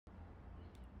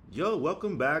Yo,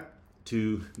 welcome back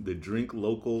to the Drink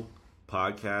Local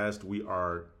podcast.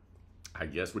 I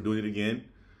guess we're doing it again.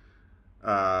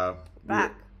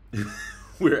 Back.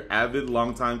 We're avid,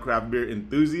 longtime craft beer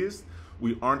enthusiasts.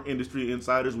 We aren't industry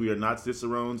insiders. We are not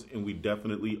cicerones, and we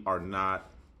definitely are not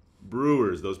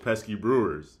brewers, those pesky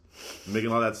brewers,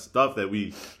 making all that stuff that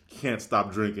we can't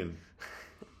stop drinking.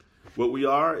 What we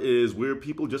are is we're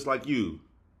people just like you.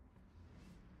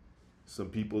 Some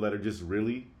people that are just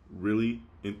really, really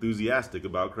enthusiastic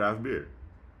about craft beer.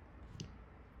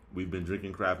 We've been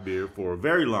drinking craft beer for a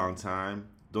very long time.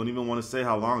 Don't even want to say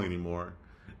how long anymore.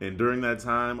 And during that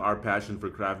time, our passion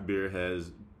for craft beer has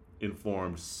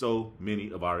informed so many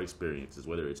of our experiences,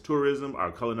 whether it's tourism,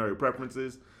 our culinary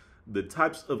preferences, the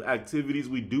types of activities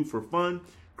we do for fun.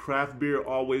 Craft beer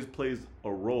always plays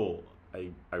a role.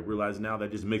 I realize now that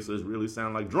just makes us really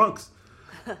sound like drunks.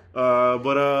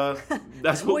 But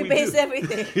that's what we base do.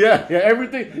 everything. yeah,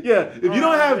 everything. Yeah, if you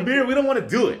don't have beer, we don't want to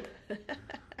do it.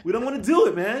 We don't want to do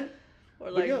it, man. Or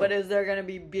like, but is there gonna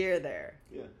be beer there?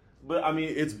 Yeah, but I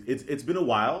mean, it's been a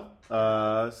while.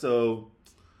 So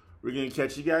we're gonna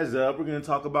catch you guys up. We're gonna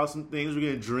talk about some things. We're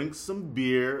gonna drink some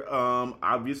beer.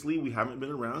 Obviously, we haven't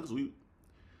been around because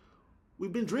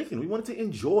we've been drinking. We wanted to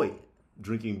enjoy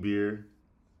drinking beer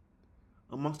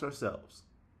amongst ourselves,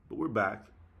 but we're back.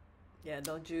 Yeah,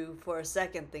 don't you for a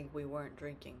second think we weren't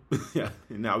drinking. Yeah,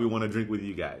 and now we want to drink with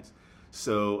you guys.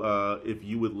 So if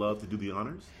you would love to do the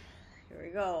honors. Here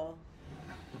we go.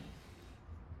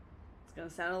 It's going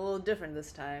to sound a little different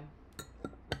this time.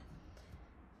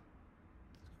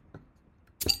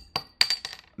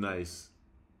 Nice.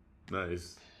 I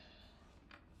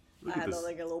had a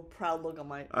little proud look on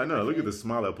my I know, look face. at the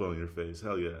smile I put on your face.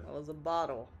 Hell yeah. That was a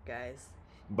bottle, guys.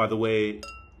 By the way,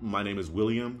 my name is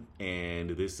William, and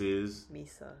this is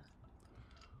Misa.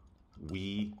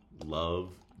 We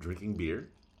Love Drinking Beer.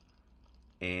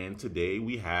 And today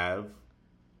we have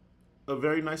a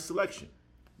very nice selection.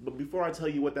 But before I tell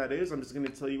you what that is, I'm just going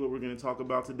to tell you what we're going to talk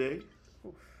about today.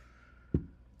 Oof.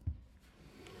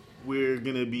 We're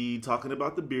going to be talking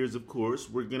about the beers, of course.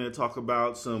 We're going to talk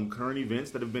about some current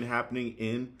events that have been happening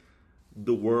in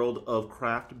the world of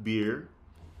craft beer.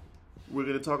 We're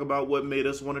going to talk about what made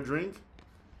us want to drink.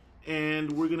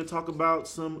 And we're going to talk about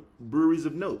some breweries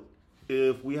of note.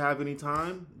 If we have any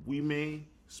time, we may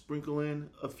sprinkle in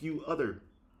a few other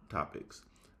topics.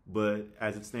 But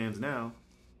as it stands now,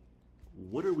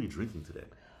 what are we drinking today?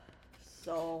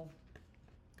 So,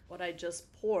 what I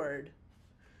just poured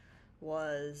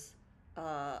was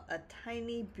a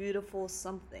tiny, beautiful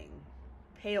something,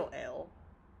 pale ale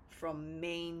from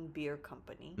Maine Beer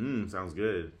Company. Sounds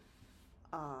good.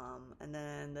 And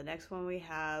then the next one we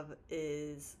have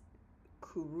is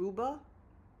Curuba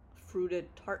Fruited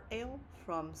Tart Ale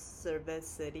from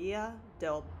Cerveceria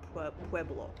del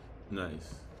Pueblo.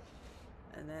 Nice.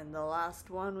 And then the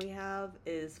last one we have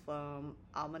is from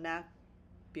Almanac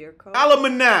Beer Co.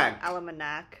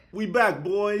 Almanac! We back,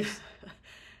 boys!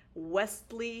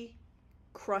 Wesley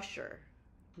Crusher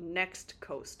Next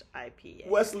Coast IPA.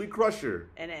 Wesley Crusher.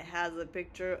 And it has a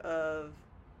picture of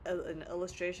an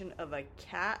illustration of a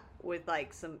cat with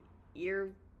like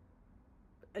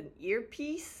an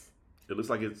earpiece. It looks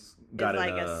like it's got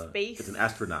like a space. It's an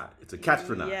astronaut. It's a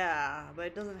catstronaut. Yeah, but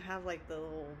it doesn't have like the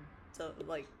little, so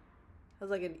like has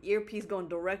like an earpiece going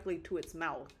directly to its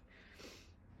mouth.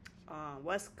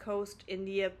 West Coast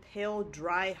India pale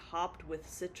dry hopped with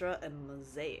Citra and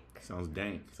Mosaic. Sounds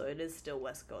dank. So it is still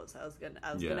West Coast. I was gonna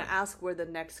ask where the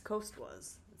next coast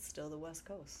was. It's still the West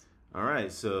Coast. All right,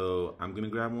 so I'm gonna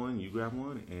grab one. You grab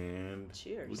one, and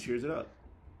cheers. We'll cheers it up.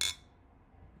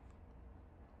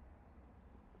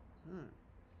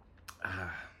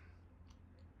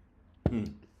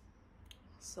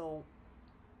 So,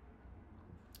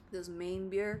 this Maine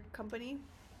Beer Company,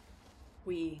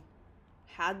 we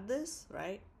had this,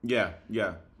 right? Yeah.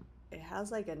 It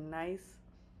has like a nice,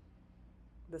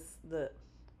 the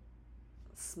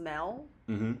smell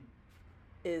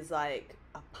is like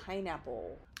a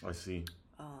pineapple. I see.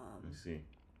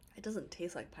 It doesn't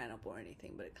taste like pineapple or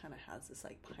anything, but it kind of has this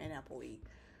like pineapple-y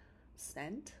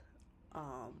scent.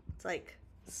 It's like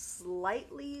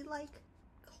slightly like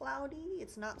cloudy.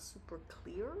 It's not super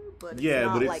clear, but it's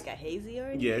not like a hazy or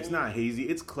anything. Yeah, it's not hazy.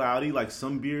 It's cloudy. Like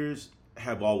some beers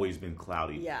have always been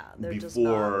cloudy. Yeah, they're before just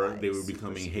not, like, they were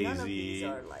becoming hazy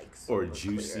or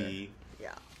juicy. Clear.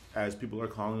 Yeah. As people are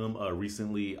calling them.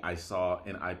 Recently, I saw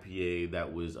an IPA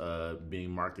that was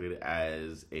being marketed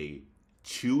as a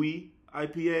chewy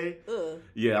IPA. Ugh.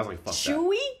 Yeah, I was like, fuck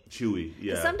chewy? That. Chewy,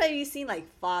 yeah. Sometimes you see like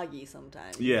foggy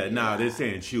sometimes. Yeah, they're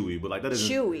saying chewy, but like that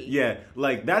isn't... Chewy. Yeah,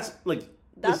 like that's like...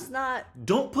 That's not...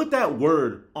 Don't put that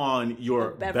word on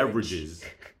your beverage. beverages.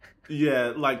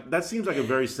 Yeah, like that seems like a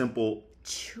very simple,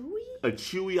 Chewy? a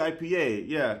chewy IPA.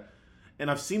 Yeah,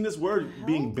 and I've seen this word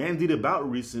being bandied about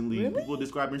recently. Really? People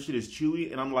describing shit as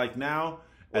chewy, and I'm like, now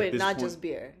at Wait, this not point, just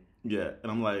beer. yeah,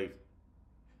 and I'm like,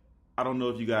 I don't know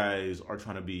if you guys are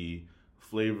trying to be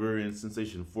flavor and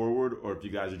sensation forward, or if you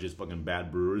guys are just fucking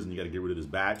bad brewers and you got to get rid of this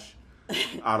batch.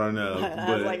 I don't know, It has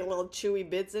but like little chewy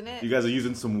bits in it. you guys are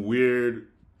using some weird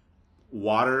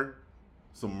water,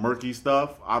 some murky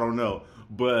stuff. I don't know,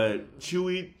 but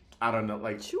chewy, I don't know.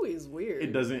 Like Chewy is weird.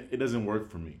 it doesn't work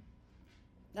for me.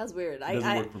 That's weird. It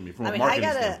doesn't work for me from I a mean,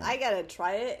 marketing standpoint. I gotta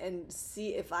try it and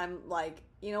see if I'm like,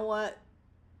 you know what?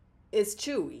 It's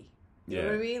chewy. You know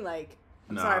what I mean? Like,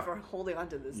 I'm Nah. sorry for holding on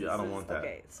to this. Yeah, I don't want that.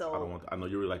 Okay, so I don't want. I know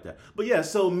you really like that, but yeah.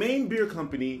 So Maine Beer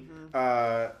Company,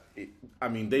 I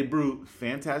mean, they brew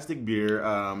fantastic beer.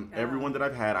 Everyone that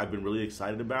I've had, I've been really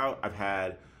excited about. I've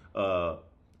had 4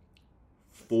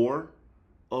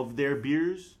 of their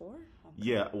beers. 4?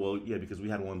 Yeah, well, yeah, because we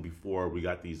had one before. We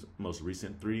got these most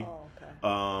recent 3. Oh, okay.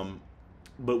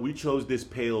 But we chose this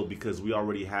pale because we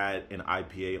already had an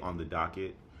IPA on the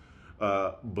docket.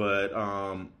 But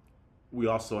we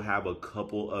also have a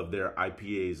couple of their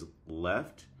IPAs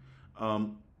left.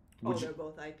 They're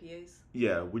both IPAs?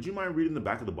 Yeah, would you mind reading the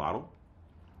back of the bottle?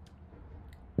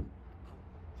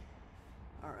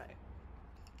 All right.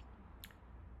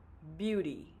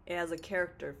 Beauty. It has a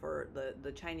character for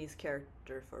the Chinese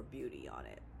character for beauty on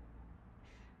it.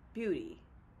 Beauty.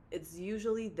 It's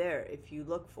usually there if you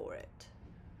look for it.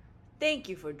 Thank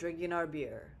you for drinking our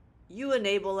beer. You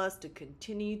enable us to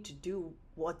continue to do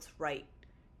what's right.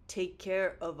 Take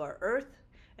care of our earth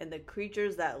and the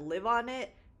creatures that live on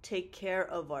it. Take care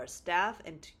of our staff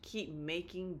and to keep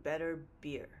making better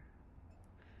beer.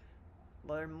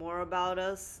 Learn more about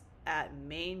us at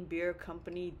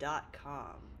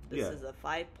mainbeercompany.com. This is a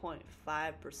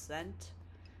 5.5%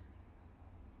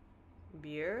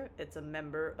 beer. It's a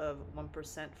member of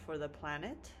 1% for the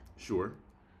Planet. Sure.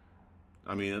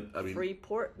 I mean,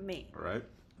 Freeport, Maine. All right.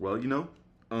 Well,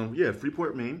 yeah,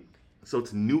 Freeport, Maine. So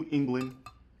it's New England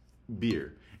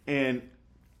beer. And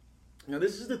now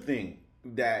this is the thing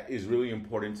that is really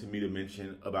important to me to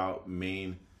mention about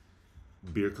Maine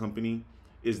Beer Company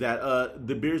is that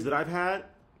the beers that I've had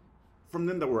from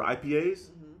them that were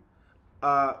IPAs,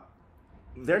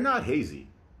 they're not hazy.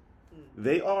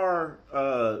 They are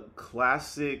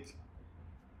classic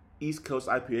East Coast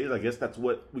IPAs. I guess that's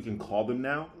what we can call them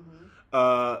now.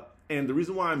 And the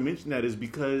reason why I mention that is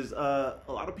because a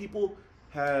lot of people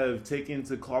have taken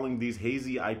to calling these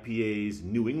hazy IPAs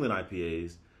New England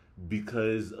IPAs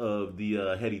because of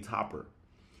the Heady Topper,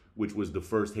 which was the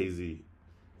first hazy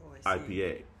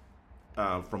IPA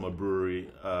from a brewery,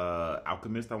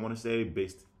 Alchemist, I want to say,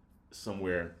 based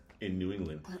somewhere in New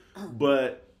England.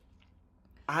 But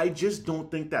I just don't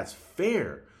think that's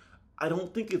fair. I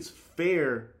don't think it's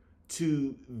fair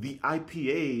to the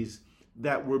IPAs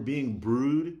that were being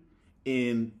brewed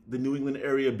in the New England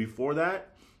area before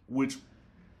that, which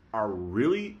are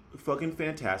really fucking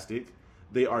fantastic.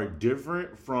 They are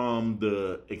different from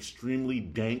the extremely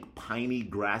dank, piney,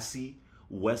 grassy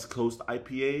West Coast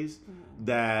IPAs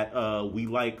that we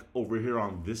like over here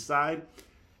on this side.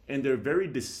 And they're very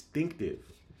distinctive.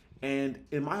 And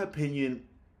in my opinion,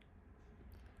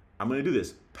 I'm going to do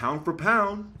this. Pound for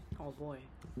pound. Oh, boy.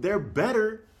 They're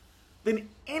better than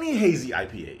any hazy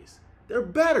IPAs. They're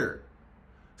better.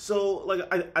 So, like,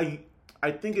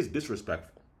 I think it's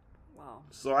disrespectful. Wow.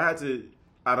 So I had to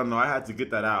get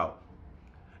that out.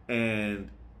 And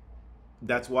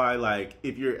that's why, like,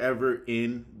 if you're ever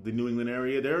in the New England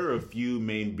area, there are a few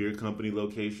Maine Beer Company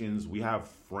locations. We have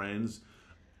friends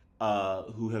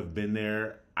who have been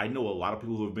there. I know a lot of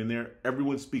people who have been there.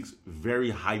 Everyone speaks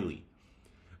very highly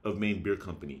of Maine Beer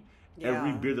Company. Yeah.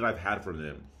 Every beer that I've had from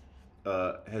them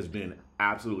has been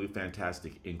absolutely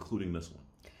fantastic, including this one.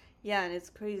 Yeah, and it's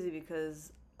crazy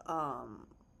because I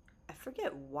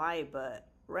forget why, but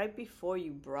right before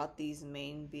you brought these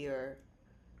Maine Beer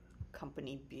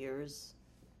Company beers,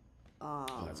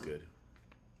 Oh, that's good.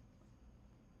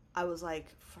 I was like,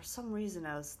 for some reason,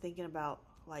 I was thinking about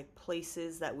like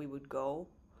places that we would go,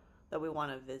 that we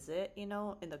want to visit, in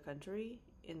the country,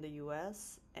 in the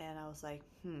U.S. And I was like,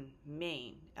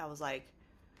 Maine. I was like,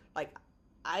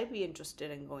 I'd be interested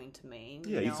in going to Maine.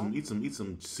 Yeah, eat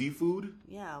some seafood.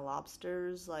 Yeah,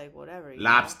 lobsters, like whatever.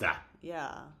 Lobster. Yeah,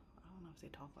 I don't know if they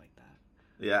talk like that.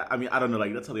 Yeah, I mean, I don't know.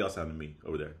 Like, that's how they all sound to me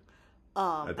over there.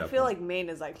 I feel like Maine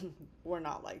is like, we're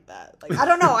not like that. Like, I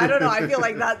don't know. I feel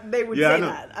like that they would say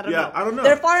that. I don't know. I don't know.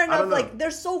 They're far enough. Like,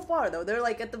 they're so far though. They're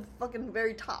like at the fucking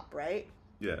very top, right?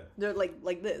 Yeah. They're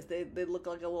like this. They look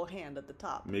like a little hand at the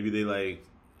top. Maybe they like,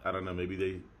 I don't know. Maybe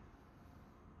they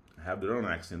have their own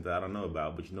accent that I don't know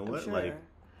about. But you know what? Sure. Like,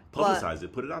 publicize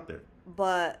it. Put it out there.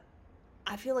 But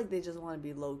I feel like they just want to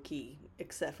be low key,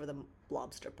 except for the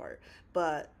lobster part.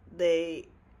 But I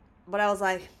was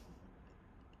like,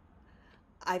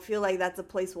 I feel like that's a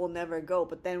place we'll never go.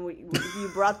 But then you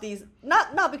brought these,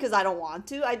 not because I don't want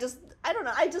to. I don't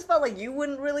know. I just felt like you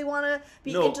wouldn't really want to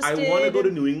be interested. No, I want to go to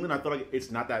New England. I feel like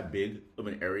it's not that big of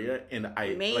an area, and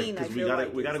Maine. Because we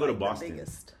gotta go to Boston.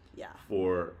 Yeah.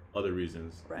 For other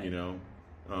reasons, right. you know,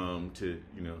 to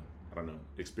I don't know,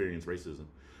 experience racism.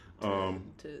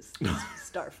 To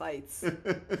start fights.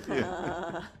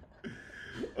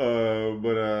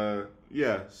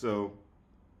 Yeah, so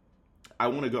I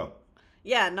want to go.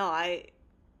 Yeah, no,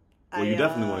 Well, you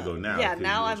definitely want to go now. Yeah,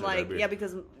 now I'm like, yeah,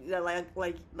 because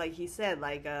like he said,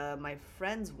 like my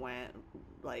friends went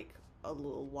like a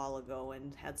little while ago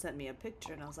and had sent me a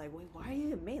picture, and I was like, wait, why are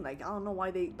you in Maine? Like, I don't know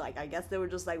why they like. I guess they were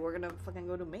just like, we're gonna fucking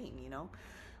go to Maine, you know.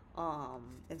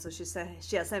 And so she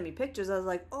had sent me pictures. I was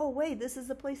like, oh wait, this is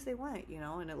the place they went, you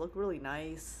know, and it looked really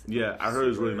nice. Yeah, I heard it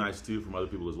was really nice too from other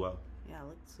people as well. Yeah, it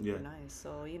looked super nice.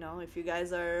 So if you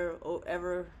guys are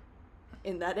ever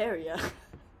in that area,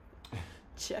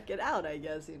 check it out. I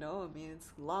guess I mean,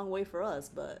 it's a long way for us,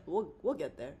 but we'll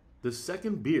get there. The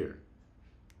second beer.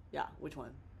 Yeah, which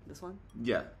one? This one?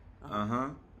 Yeah.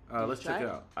 Let's check it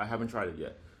out. I haven't tried it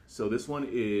yet. So this one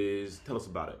is. Tell us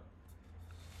about it.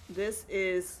 This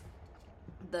is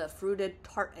the fruited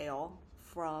tart ale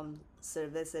from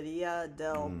Cerveceria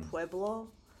del Pueblo.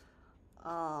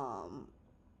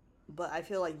 But I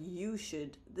feel like you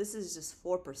should. This is just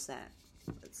 4%.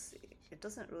 Let's see. It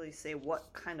doesn't really say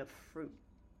what kind of fruit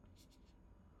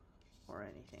or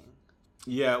anything.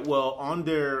 Yeah, well, on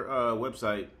their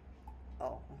website.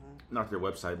 Oh. Not their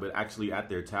website, but actually at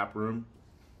their tap room,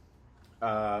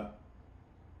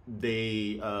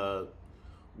 they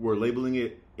were labeling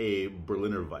it a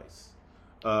Berliner Weiss.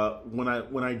 When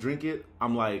I drink it,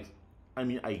 I'm like, I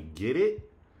mean, I get it,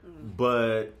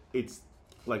 but it's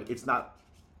not.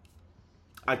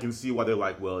 I can see why they're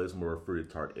like, well, it's more a fruited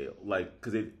tart ale, like,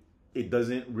 because it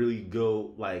doesn't really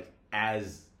go like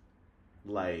as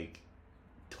like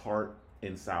tart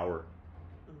and sour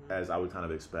as I would kind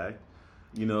of expect.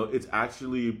 It's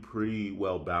actually pretty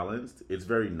well balanced. It's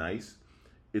very nice.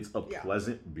 It's a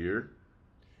pleasant beer.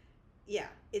 Yeah,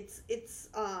 it's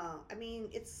I mean,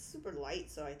 it's super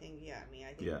light, so I think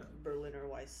I think Berliner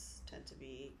Weiss tend to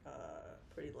be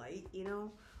pretty light,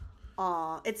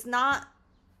 It's not.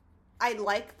 I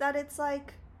like that it's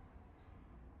like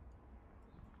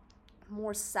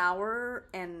more sour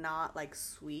and not like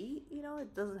sweet,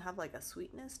 It doesn't have like a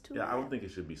sweetness to it. Yeah, I don't think it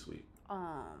should be sweet.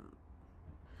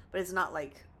 But it's not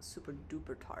like super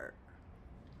duper tart.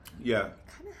 Yeah. It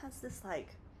kind of has this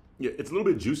like. Yeah, it's a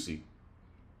little bit juicy.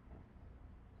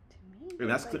 To me, and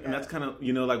that's kind of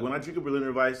like when I drink a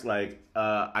Berliner Weiss, like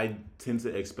I tend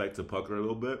to expect to pucker a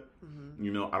little bit.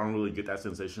 I don't really get that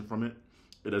sensation from it.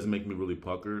 It doesn't make me really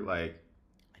pucker. Like,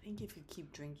 I think if you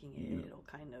keep drinking it, it'll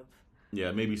kind of. Yeah,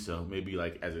 maybe so. Maybe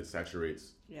like as it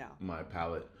saturates. My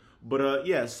palate. But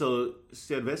so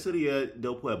Cerveceria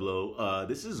del Pueblo,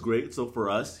 this is great. So for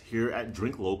us here at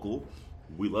Drink Local,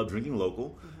 we love drinking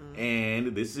local.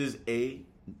 And this is a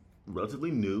relatively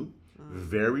new,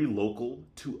 very local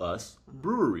to us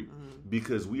brewery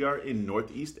because we are in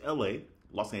Northeast LA,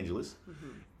 Los Angeles.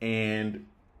 And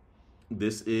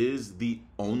this is the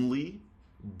only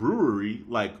brewery,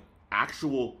 like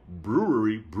actual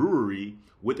brewery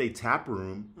with a tap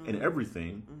room and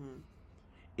everything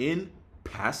in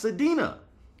Pasadena.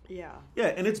 Yeah. Yeah,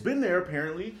 and it's been there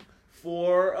apparently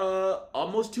for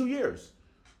almost 2 years.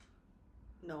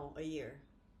 No, a year.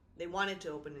 They wanted to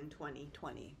open in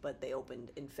 2020, but they opened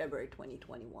in February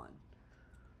 2021.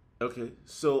 Okay,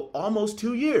 so almost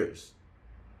 2 years.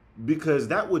 Because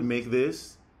that would make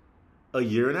this a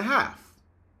year and a half.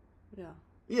 Yeah.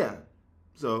 Yeah.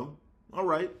 So, all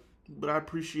right. But I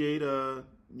appreciate,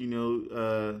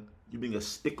 you being a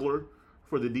stickler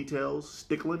for the details,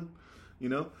 stickling.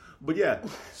 But yeah,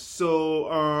 so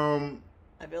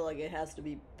I feel like it has to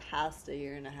be past a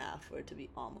year and a half for it to be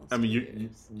almost. I mean,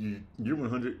 you're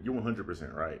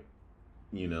 100% right.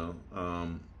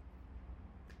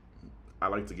 I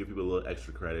like to give people a little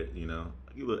extra credit. I give a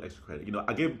little extra credit.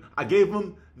 I gave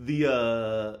them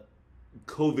the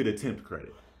COVID attempt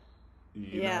credit. I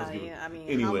mean,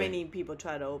 anyway. How many people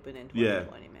try to open in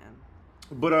 2020, man?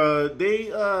 But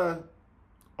they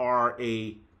are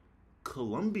a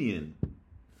Colombian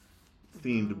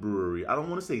themed brewery. I don't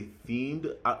want to say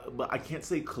themed, but I can't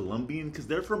say Colombian because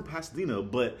they're from Pasadena.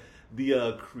 But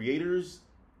the creators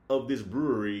of this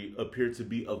brewery appear to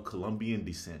be of Colombian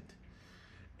descent,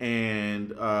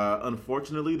 and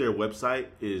unfortunately, their website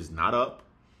is not up.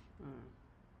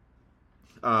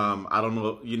 I don't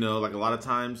know, like a lot of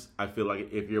times I feel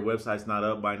like if your website's not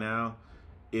up by now,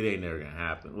 it ain't never gonna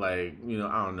happen. Like,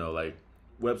 I don't know, like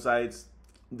websites,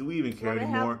 do we even care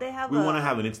anymore? We want to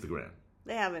have an Instagram.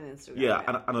 They have an Instagram.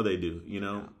 Yeah, I know they do,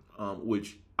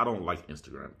 which I don't like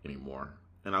Instagram anymore.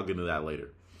 And I'll get into that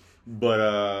later.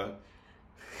 But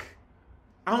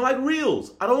I don't like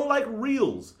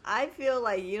Reels. I feel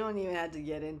like you don't even have to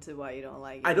get into why you don't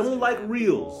like it. I don't like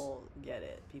Reels. People get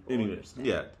it. People understand.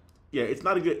 Yeah, it's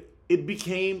not a good... It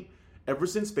became... Ever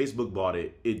since Facebook bought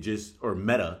it, or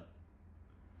Meta,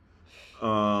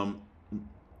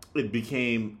 it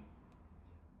became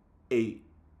an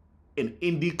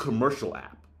indie commercial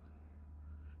app.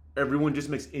 Everyone just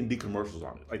makes indie commercials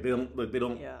on it. Like, they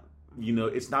don't... Yeah.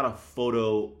 It's not a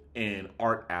photo and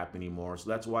art app anymore. So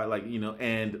that's why,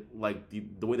 and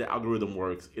the way the algorithm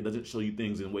works, it doesn't show you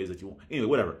things in ways that you want. Anyway,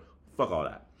 whatever. Fuck all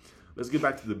that. Let's get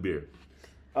back to the beer.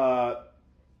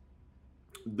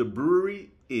 The brewery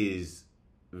is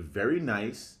very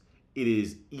nice. It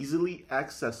is easily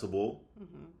accessible.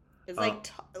 Mm-hmm. It's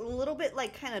a little bit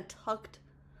kind of tucked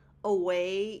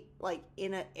away,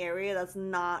 in an area that's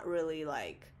not really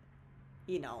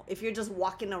if you're just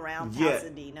walking around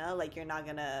Pasadena, you're not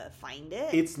gonna find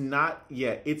it. It's not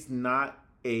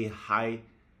a high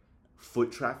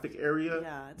foot traffic area.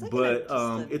 Yeah, it's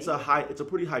it's a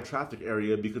pretty high traffic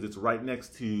area because it's right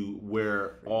next to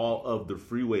where all of the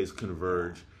freeways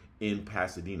converge in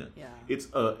Pasadena. Yeah. It's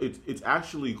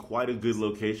actually quite a good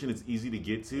location. It's easy to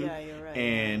get to. Yeah, you're right.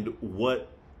 And what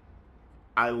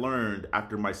I learned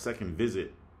after my second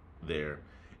visit there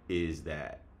is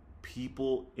that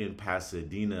people in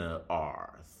Pasadena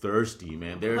are thirsty,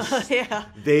 man.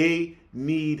 They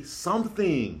need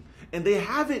something, and they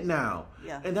have it now.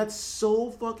 Yeah, and that's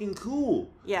so fucking cool.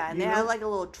 Yeah, and they have a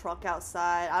little truck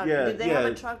outside. Did they have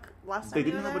a truck last time? They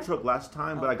didn't have a truck last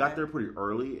time, but I got there pretty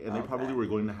early, and they probably were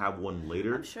going to have one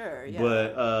later. I'm sure. Yeah,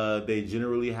 but they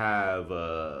generally have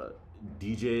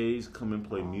DJs come and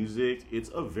play music. It's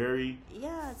a very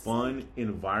fun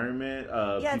environment.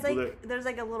 There's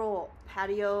a little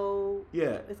patio.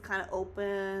 Yeah, it's kind of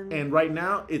open. And right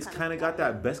now, it's kind of got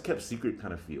that best kept secret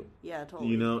kind of feel. Yeah,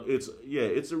 totally.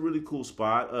 It's a really cool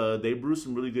spot. They brew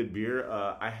some really good beer.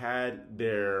 I had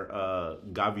their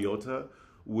Gaviota,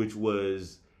 which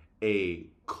was a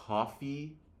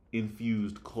coffee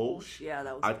infused Kolsch. Yeah,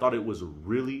 that was. I thought it was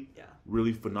really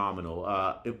phenomenal.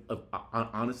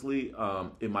 Honestly,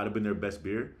 it might have been their best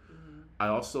beer. Mm-hmm. I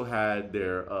also had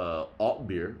their alt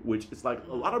beer, which it's a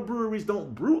lot of breweries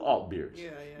don't brew alt beers. Yeah.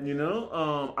 I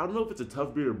don't know if it's a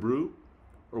tough beer to brew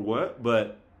or what,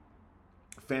 but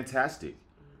fantastic,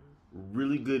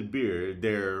 really good beer.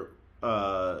 Their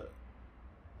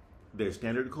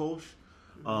standard Kolsch,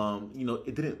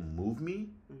 it didn't move me.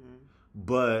 Mm-hmm.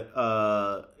 But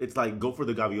it's go for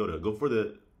the Gaviota, go for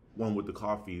the one with the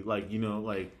coffee.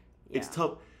 It's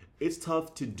tough. It's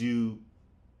tough to do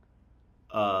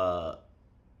a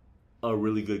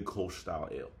really good Kolsch style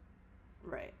ale,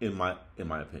 right? In my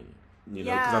opinion,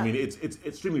 because it's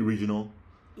extremely regional.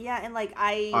 Yeah, and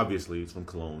obviously it's from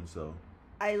Cologne, so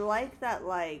I like that.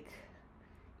 For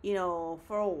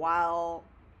a while,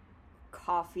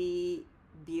 coffee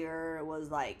beer was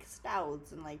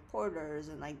stouts and porters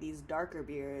and these darker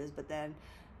beers, but then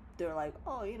they're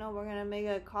we're gonna make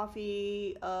a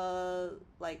coffee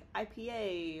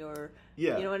IPA or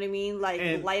you know what I mean,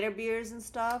 and lighter beers and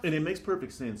stuff. And it makes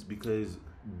perfect sense because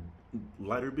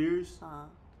lighter beers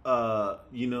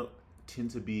tend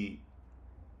to be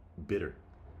bitter,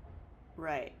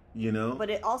 right? But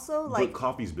it also but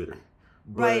coffee's bitter.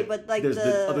 Right, but there's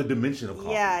the other dimension of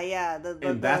coffee. Yeah,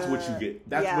 and that's what you get.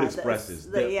 That's what expresses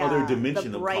the other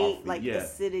dimension of coffee. The bright,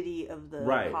 acidity of the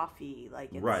coffee.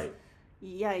 It's, right.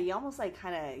 Yeah, you almost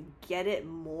kind of get it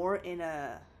more in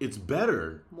a... It's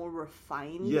better. More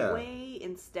refined way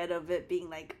instead of it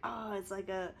being it's like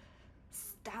a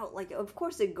stout. Of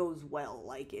course it goes well.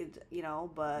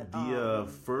 But... The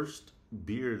first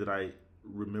beer that I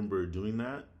remember doing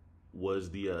that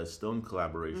was the Stone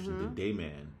collaboration, the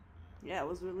Dayman. Yeah, it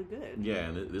was really good. Yeah,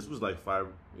 and this was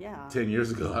 10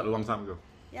 years ago, a long time ago.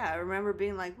 Yeah, I remember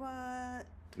being what?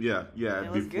 Yeah.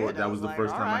 Before that was the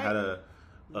first time I had a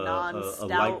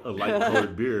light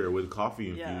colored beer with coffee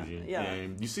infusion. Yeah.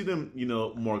 And you see them,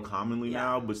 more commonly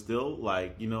now, but still, It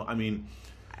was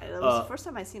the first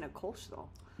time I seen a Kolsch though.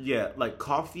 Yeah,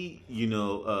 coffee,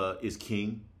 is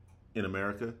king in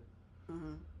America.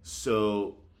 Mm-hmm.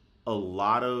 So a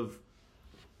lot of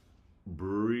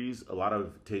breweries, a lot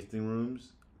of tasting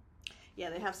rooms Yeah,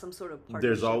 they have some sort of partnership.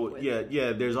 There's always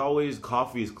with there's always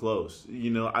coffee is close. You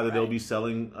know, either they'll be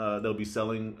selling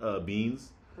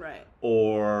beans, right,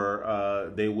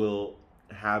 or they will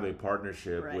have a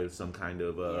partnership right. with some kind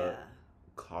of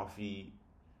coffee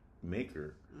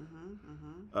maker.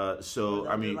 So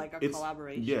I mean, like a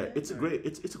collaboration. Yeah, it's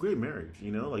a great marriage.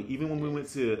 You know, like even when we went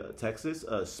to Texas,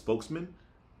 Spokesman.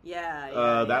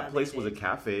 That place was a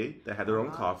cafe that had their own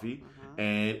coffee,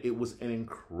 and it was an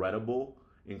incredible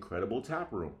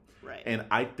tap room. Right. And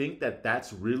I think that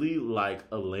that's really like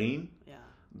a lane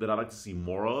that I like to see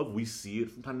more of. We see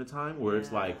it from time to time where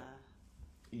it's like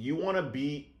you want to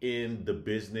be in the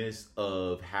business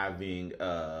of having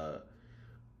a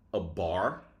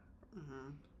bar,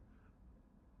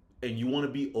 and you want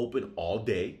to be open all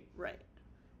day. Right.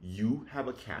 You have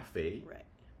a cafe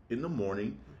in the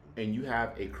morning, and you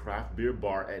have a craft beer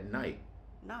bar at night.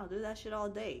 No, do that shit all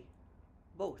day.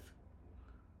 Both.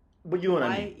 But you know what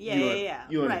I mean? Yeah.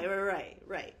 You know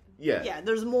Right. Yeah. Yeah,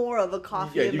 there's more of a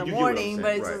coffee in the morning,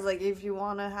 but it's just like if you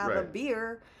want to have a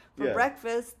beer for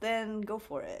breakfast, then go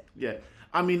for it. Yeah.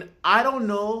 I mean, I don't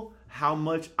know how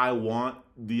much I want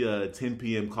the 10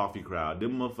 p.m. coffee crowd.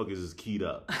 Them motherfuckers is keyed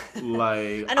up.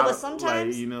 Like I know, but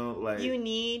sometimes like, you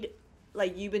need,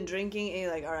 like, you've been drinking and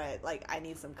you're like, all right, like I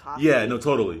need some coffee. Yeah, no,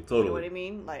 totally. You know what I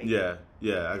mean? Like yeah,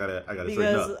 I gotta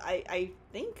because I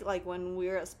think like when we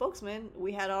were at Spokesman,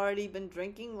 we had already been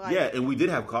drinking like and we did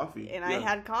have coffee. And I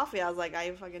had coffee. I was like,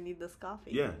 I fucking need this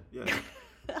coffee. Yeah.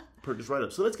 Purchase right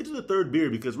up. So let's get to the third beer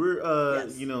because we're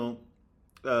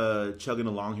chugging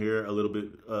along here a little bit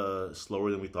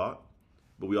slower than we thought,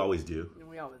 but we always do.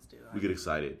 We always do. We get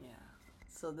excited. Yeah.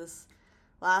 So this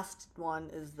last one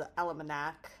is the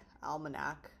Almanac.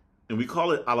 And we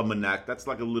call it Almanac. That's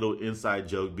like a little inside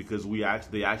joke because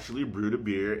they actually brewed a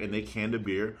beer and they canned a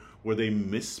beer where they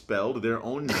misspelled their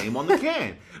own name on the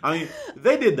can. I mean,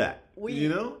 they did that.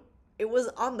 It was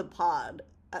on the pod.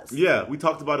 Yeah, we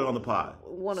talked about it on the pod.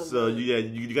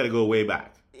 You got to go way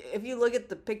back. If you look at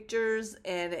the pictures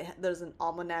and there's an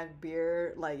Almanac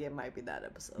beer, like it might be that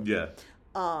episode. Yeah.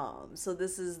 So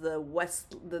this is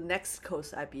the Next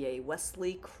Coast IPA,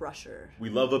 Wesley Crusher. We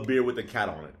love a beer with a cat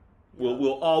on it.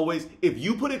 We'll always, if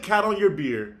you put a cat on your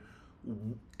beer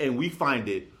and we find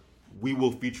it, we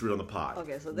will feature it on the pod.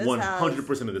 Okay, so this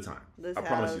 100% of the time. I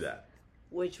promise you that.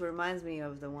 Which reminds me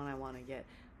of the one I want to get.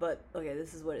 But okay,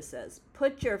 this is what it says.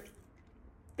 Put your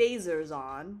phasers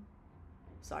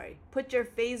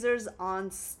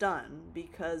on stun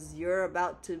because you're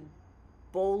about to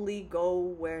boldly go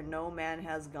where no man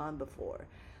has gone before.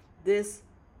 This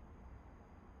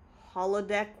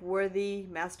holodeck-worthy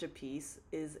masterpiece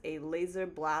is a laser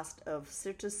blast of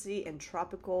citrusy and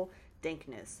tropical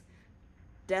dankness,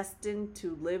 destined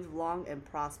to live long and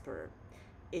prosper.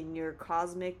 In your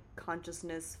cosmic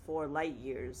consciousness for light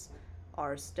years,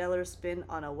 our stellar spin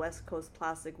on a West Coast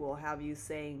classic will have you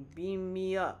saying, "Beam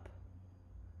me up."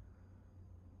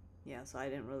 Yeah, so I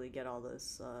didn't really get all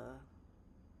this.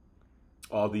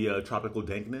 All the tropical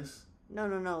dankness? No.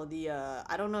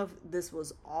 I don't know if this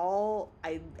was all.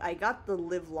 I got the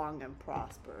live long and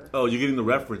prosper. Oh, you're getting the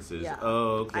references. Yeah.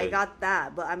 Oh, okay. I got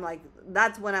that, but I'm like,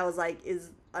 that's when I was like,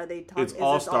 are they talking? It's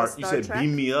all Star. You said Trek?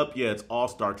 Beam Me Up. Yeah, it's all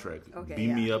Star Trek. Okay.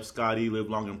 Beam Me Up, Scotty. Live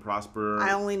long and prosper.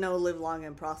 I only know live long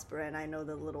and prosper, and I know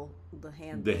the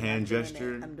hand. The hand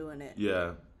gesture. I'm doing it.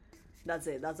 Yeah. That's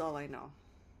it. That's all I know.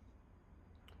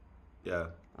 Yeah.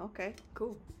 Okay.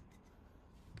 Cool.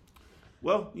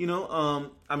 Well,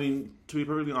 I mean, to be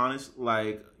perfectly honest,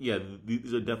 like, yeah,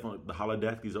 these are definitely the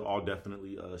holodeck. These are all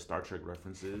definitely Star Trek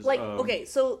references. Like, okay,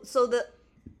 so the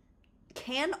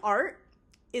can art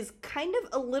is kind of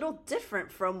a little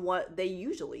different from what they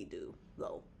usually do,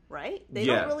 though, right? They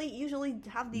don't really usually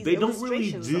have these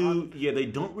illustrations. They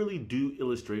don't really do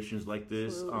illustrations like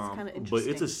this. So it's kind of interesting. But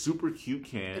it's a super cute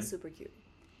can. It's super cute.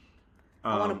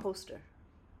 I want a poster.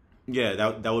 Yeah,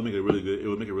 that would make a really good. It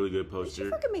would make a really good poster. You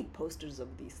should fucking make posters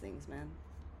of these things, man.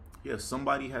 Yeah,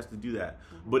 somebody has to do that.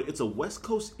 But it's a West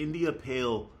Coast India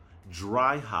Pale,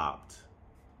 dry hopped,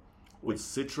 with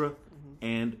Citra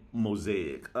and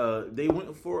Mosaic. They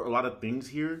went for a lot of things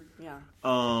here. Yeah.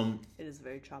 It is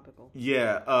very tropical.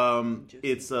 Yeah.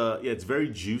 It's very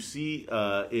juicy.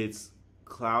 It's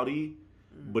cloudy,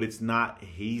 but it's not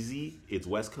hazy. It's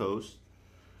West Coast.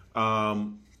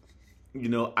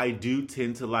 I do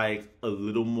tend to like a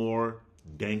little more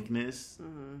dankness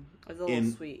It's a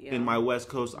little sweet, in my West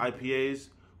Coast IPAs,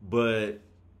 but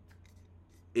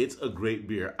it's a great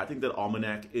beer. I think that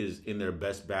Almanac is in their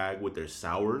best bag with their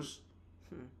sours,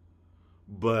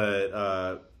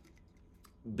 but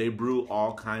they brew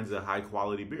all kinds of high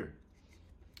quality beer.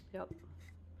 Yep.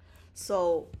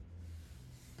 So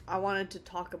I wanted to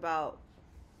talk about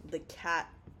the cat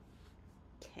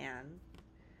can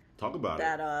Talk about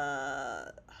that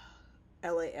it.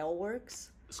 LAL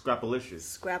works.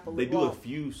 Scrappalicious. Scrappalicious. They do a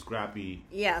few Scrappy.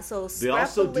 Yeah, so They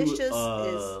also do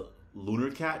Scrappalicious is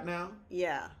Lunar Cat now.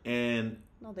 yeah. And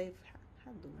No, they've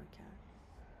had Lunar Cat.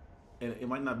 and it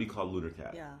might not be called Lunar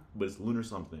Cat. Yeah. But it's Lunar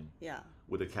something. Yeah.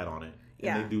 With a cat on it. And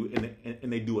Yeah. they do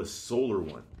and they do a solar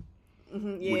one.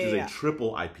 Mm-hmm. Yeah, which is yeah. a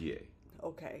triple IPA.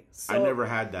 Okay. So I never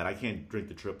had that. I can't drink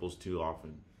the triples too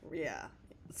often. yeah.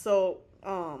 So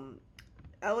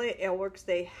LA Aleworks,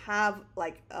 they have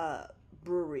like a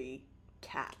brewery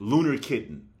cat. Lunar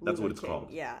Kitten. That's Lunar what it's Kitten,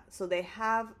 called. Yeah. So they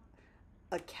have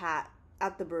a cat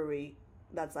at the brewery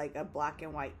that's like a black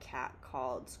and white cat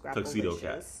called Scrappalicious. Tuxedo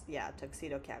cat. Yeah,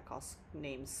 tuxedo cat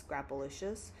named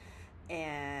Scrappalicious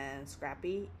and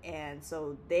Scrappy. And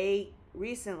so they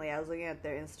recently, I was looking at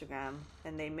their Instagram,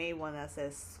 and they made one that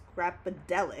says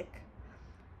Scrappadelic,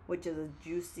 which is a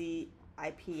juicy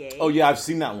IPA. Oh yeah, I've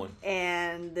seen that one.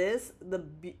 And this,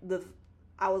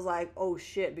 I was like, oh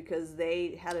shit, because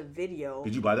they had a video.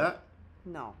 Did you buy that?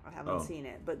 No, I haven't seen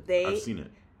it, but they I've seen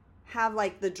it. have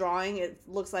like the drawing. It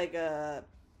looks like a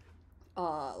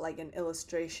like an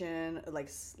illustration,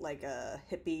 like a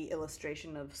hippie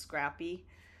illustration of Scrappy,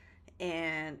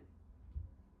 and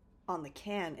on the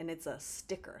can, and it's a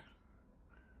sticker.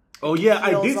 Oh yeah, I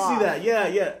did off. see that. Yeah,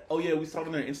 yeah. Oh yeah, we saw it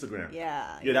on their Instagram.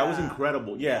 Yeah, Yeah, that was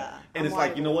incredible. Yeah. Yeah. And I'm it's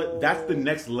like, you know what? That's the oh.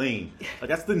 next lane. Like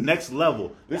that's the next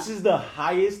level. This is the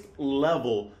highest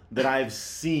level that I've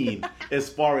seen as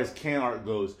far as can art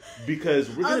goes. Because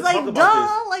we're I gonna was talk like,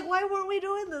 about duh! Like, why weren't we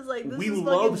doing this? Like, this this. We is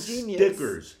love fucking genius.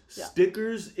 stickers. Yeah.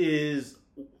 Stickers is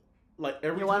like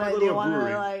every You time I wanna, go do to you a brewery.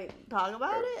 wanna like talk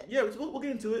about it? Yeah, we'll get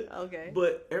into it. Okay.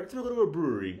 But every time I go to a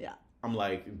brewery, Yeah. I'm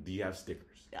like, do you have stickers?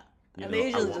 Yeah. You And know, they I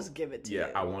usually want- just give it to you. Yeah,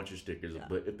 I want your stickers. Yeah.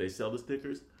 But if they sell the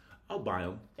stickers, I'll buy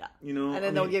them. Yeah. You know, And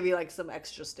then they'll give you like some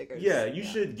extra stickers. Yeah, you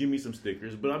should give me some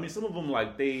stickers. But I mean, some of them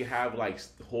like they have like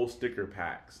whole sticker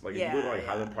packs. Like if you go to like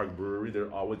Highland Park Brewery,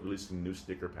 they're always releasing new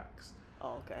sticker packs,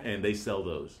 Oh, okay. and they sell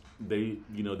those. They,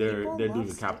 you know, they're People doing love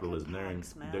the sticker capitalism.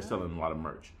 packs, They're man. selling a lot of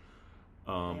merch,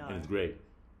 and are. it's great.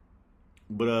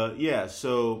 But yeah,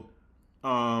 so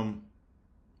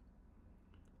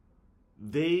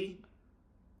they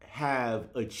have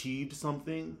achieved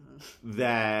something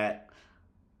that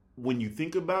when you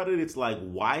think about it, it's like,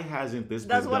 why hasn't this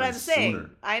That's been what done I'm saying. sooner?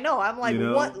 I know. I'm like, You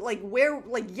know? what? Like, where?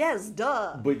 Like, yes,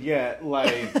 duh. But yeah,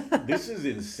 like this is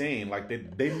insane. Like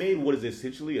they made what is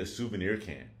essentially a souvenir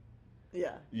can.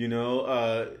 Yeah. You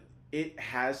know, it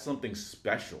has something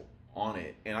special on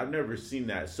it, and I've never seen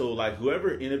that. So like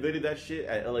whoever innovated that shit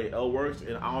at LAL Works,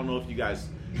 and I don't know if you guys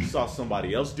saw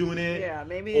somebody else doing it. Yeah,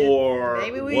 maybe we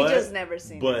what, just never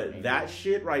seen it. But Maybe. that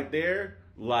shit right there,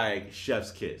 like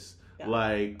chef's kiss. Yeah.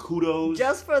 Like kudos.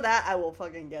 Just for that, I will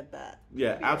fucking get that.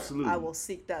 Yeah, beer. absolutely. I will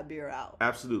seek that beer out.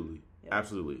 Absolutely. Yep.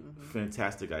 Absolutely. Mm-hmm.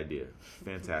 Fantastic idea.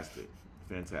 Fantastic.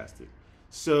 Fantastic.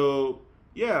 So,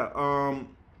 yeah,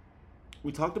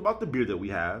 we talked about the beer that we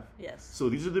have. Yes. So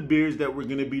these are the beers that we're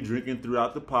going to be drinking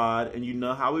throughout the pod, and you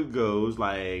know how it goes.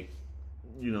 Like,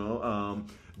 you know,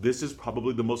 this is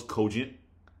probably the most cogent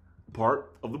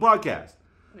part of the podcast.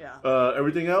 Yeah.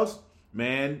 Everything else,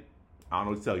 man, I don't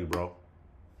know what to tell you, bro.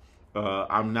 All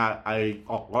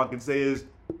I can say is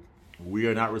we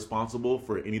are not responsible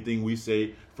for anything we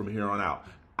say from here on out.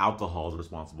 Alcohol is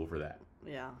responsible for that.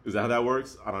 Yeah. Is that how that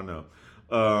works? I don't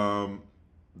know.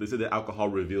 They said that alcohol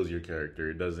reveals your character.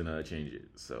 It doesn't change it.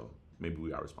 So maybe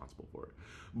we are responsible for it.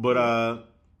 But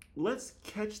let's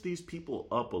catch these people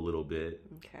up a little bit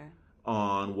Okay.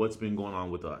 on what's been going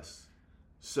on with us.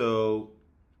 So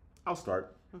I'll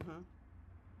start. Mm-hmm.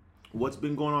 What's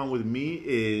been going on with me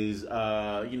is,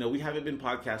 you know, we haven't been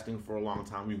podcasting for a long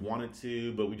time. We wanted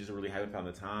to, but we just really haven't found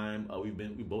the time.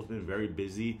 We've both been very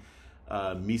busy.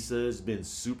 Misa's been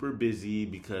super busy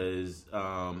because,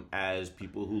 as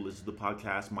people who listen to the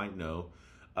podcast might know,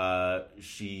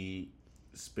 she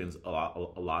spends a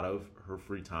lot of her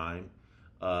free time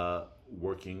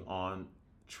working on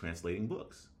translating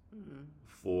books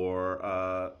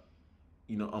for,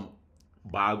 you know,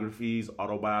 biographies,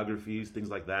 autobiographies, things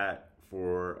like that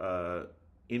for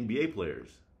NBA players.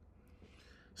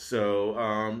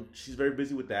 So she's very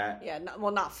busy with that. Yeah.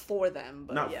 Not for them,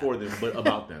 but Not yeah. for them, but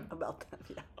about them. About them.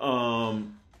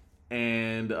 Yeah.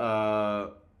 And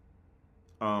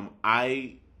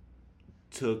I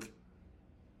took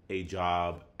a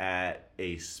job at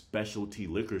a specialty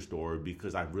liquor store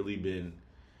because I've really been,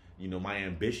 you know, my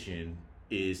ambition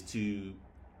is to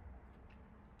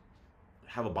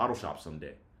have a bottle shop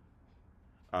someday.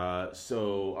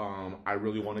 So I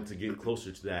really wanted to get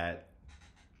closer to that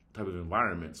type of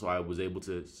environment. So I was able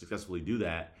to successfully do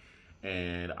that.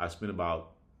 and I spent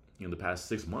about the past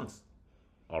 6 months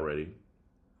already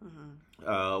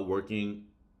working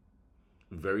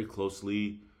very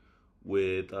closely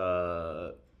with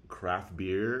craft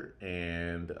beer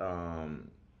and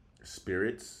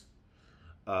spirits,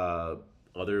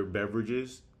 other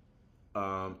beverages,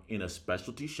 in a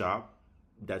specialty shop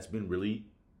that's been really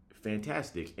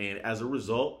fantastic. And as a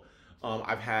result,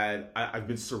 I've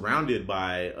been surrounded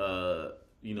by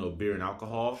beer and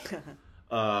alcohol.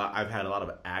 I've had a lot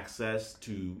of access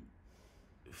to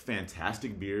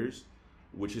fantastic beers,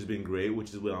 which has been great. Which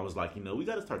is when I was like, we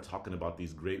got to start talking about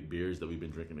these great beers that we've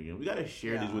been drinking again. We got to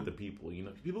share these with the people.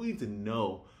 People need to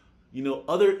know.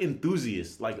 Other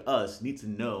enthusiasts like us need to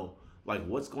know like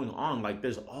what's going on. Like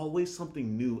there's always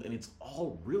something new, and it's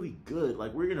all really good.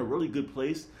 Like we're in a really good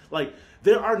place. Like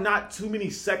there are not too many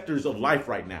sectors of life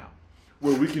right now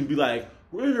where we can be like,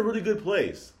 we're in a really good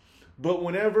place. But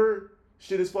whenever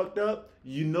shit is fucked up,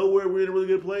 where we're in a really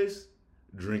good place?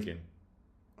 Drinking.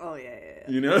 Oh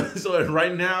yeah. So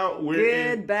right now we're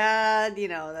good, bad.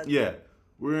 That's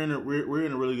we're in a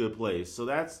really good place. So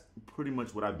that's pretty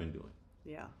much what I've been doing.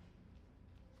 Yeah.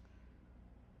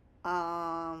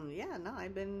 No,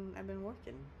 I've been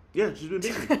working. Yeah, she's been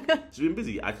busy. She's been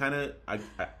busy. I kind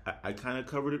of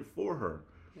covered it for her.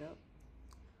 Yep.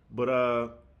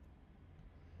 But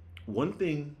one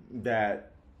thing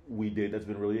that we did that's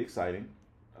been really exciting,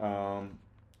 and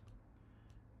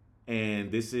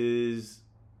this is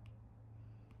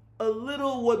a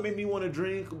little what made me want to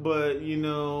drink, but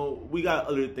we got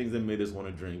other things that made us want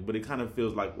to drink, but it kind of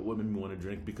feels like what made me want to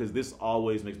drink because this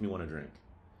always makes me want to drink.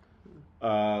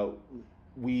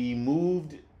 We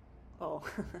moved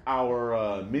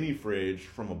our mini fridge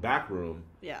from a back room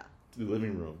to the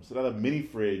living room. So now the mini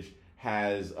fridge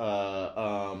has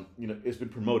it's been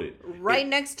promoted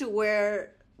next to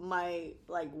where my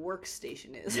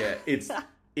workstation is. Yeah,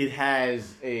 it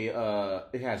has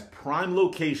prime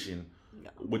location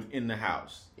within the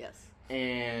house. Yes.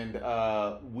 And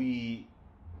we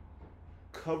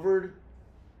covered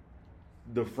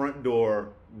the front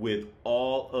door with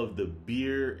all of the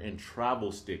beer and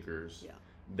travel stickers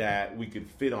that we could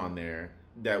fit on there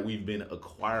that we've been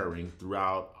acquiring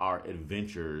throughout our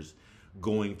adventures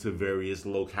going to various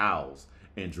locales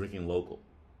and drinking local.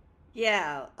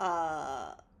 Yeah,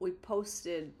 we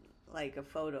posted a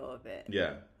photo of it.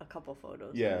 Yeah. A couple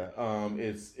photos. Yeah,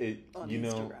 it's on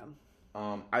Instagram.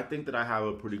 I think that I have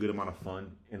a pretty good amount of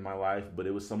fun in my life, but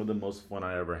it was some of the most fun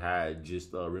I ever had, just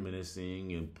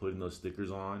reminiscing and putting those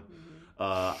stickers on.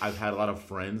 I've had a lot of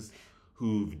friends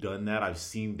who've done that. I've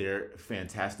seen their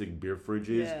fantastic beer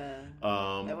fridges. Yeah.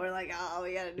 And we're like, oh,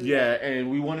 we gotta do that. Yeah, and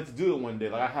we wanted to do it one day.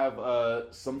 Like I have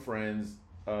some friends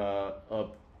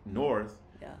up north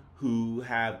who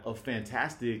have a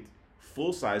fantastic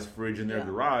full-size fridge in their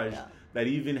garage that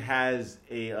even has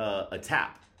a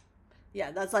tap.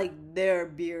 Yeah, that's their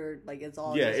beer, it's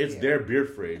all. Yeah, it's beer. their beer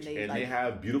fridge, and they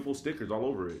have beautiful stickers all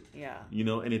over it. Yeah,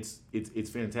 and it's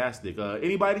fantastic.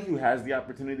 Anybody who has the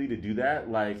opportunity to do that,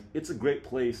 it's a great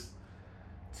place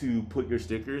to put your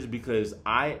stickers because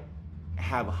I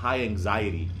have high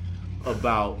anxiety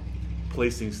about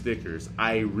placing stickers.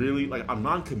 I really I'm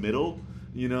non-committal,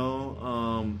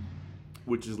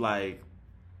 which is a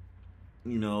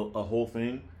whole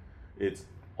thing. It's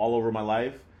all over my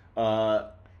life.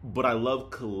 But I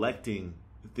love collecting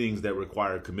things that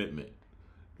require commitment,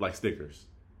 like stickers.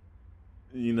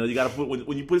 You got to put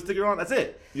when you put a sticker on, that's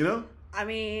it. I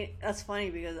mean, that's funny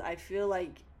because I feel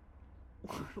like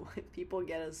when people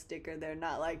get a sticker, they're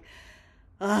not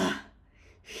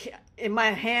in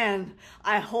my hand,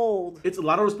 I hold. It's a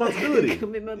lot of responsibility.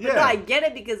 Commitment. But no, I get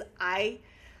it because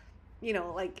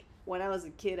when I was a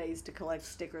kid, I used to collect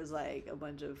stickers like a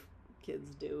bunch of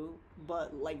kids do,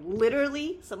 but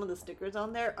literally some of the stickers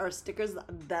on there are stickers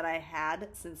that I had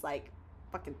since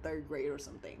fucking 3rd grade or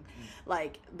something.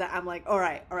 That I'm all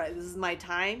right, this is my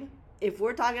time. If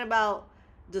we're talking about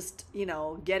just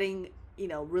getting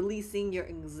releasing your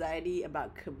anxiety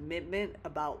about commitment,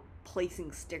 about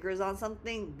placing stickers on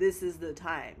something, this is the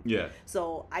time. Yeah.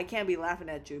 So I can't be laughing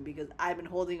at you because I've been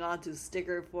holding on to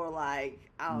sticker for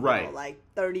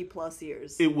 30 plus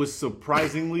years. It was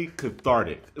surprisingly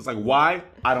cathartic. It's why?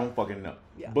 I don't fucking know.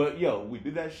 Yeah. But we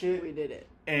did that shit. We did it.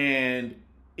 And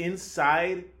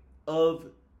inside of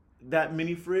that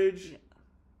mini fridge,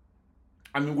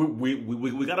 I mean,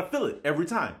 we gotta fill it every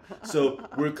time. So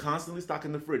we're constantly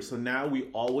stocking the fridge. So now we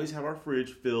always have our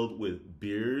fridge filled with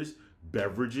beers,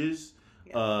 beverages,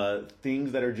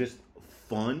 things that are just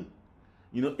fun.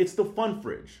 It's the fun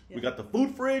fridge. Yeah. We got the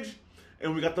food fridge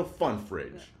and we got the fun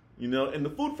fridge. And the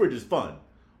food fridge is fun,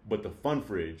 but the fun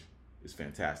fridge is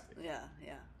fantastic. Yeah.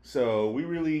 So we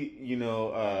really,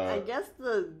 I guess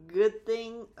the good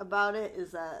thing about it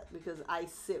is that because I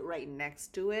sit right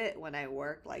next to it when I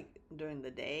work, like during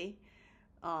the day,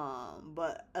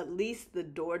 but at least the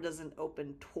door doesn't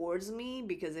open towards me,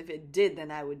 because if it did,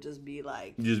 then I would just be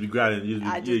like, you just be grabbing,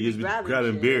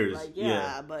 grabbing shit. beers.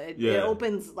 Like, but it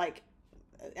opens like,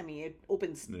 it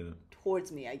opens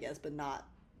towards me, I guess, but not.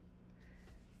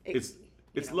 It's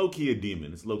low key a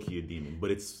demon. It's low key a demon, but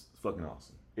it's fucking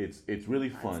awesome. It's really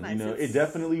fun. Nice. It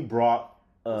definitely brought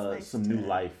nice some new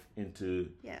life into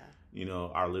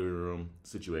our living room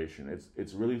situation.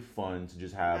 It's really fun to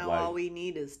just have now all we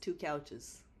need is 2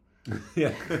 couches.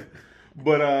 Yeah.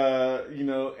 But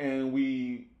and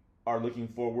we are looking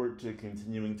forward to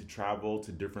continuing to travel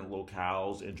to different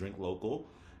locales and drink local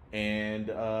and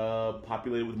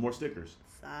populate it with more stickers.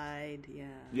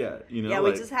 Yeah,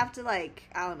 we just have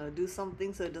to do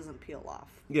something so it doesn't peel off.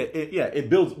 It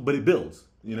builds, but it builds,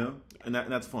 and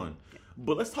that's fun. Yeah.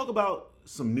 But let's talk about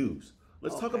some news.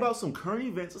 Let's talk about some current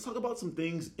events. Let's talk about some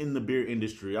things in the beer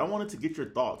industry. I wanted to get your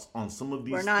thoughts on some of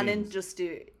these things. We're not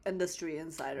industry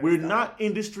insiders. We're not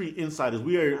industry insiders.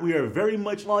 We are very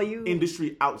much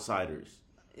industry outsiders.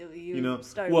 You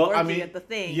started working at the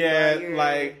thing. Yeah,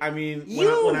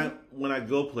 when I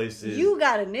go places, you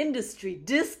got an industry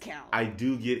discount. I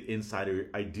do get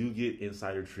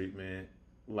insider treatment,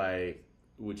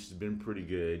 which has been pretty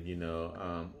good.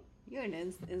 You're an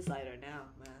insider now,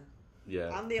 man.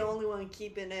 Yeah, I'm the only one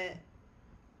keeping it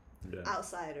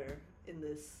outsider in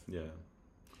this. Yeah.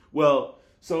 Well,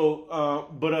 so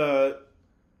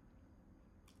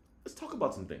let's talk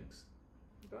about some things.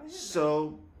 Go ahead.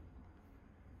 So.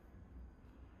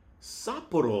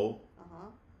 Sapporo,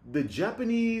 the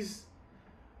Japanese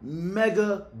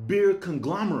mega beer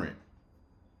conglomerate.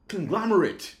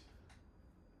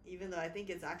 Even though I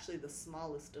think it's actually the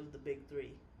smallest of the big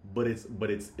 3. But it's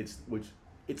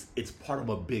part of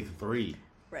a big 3.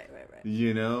 Right.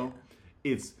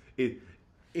 It's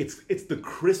the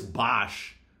Chris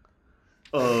Bosh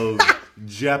of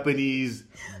Japanese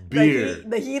beer.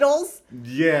 The Heatles.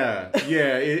 Yeah.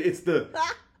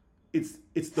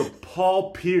 It's the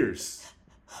Paul Pierce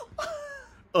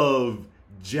of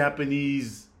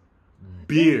Japanese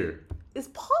beer. Is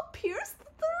Paul Pierce the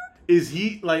 3rd? Is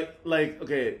he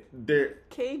okay? They're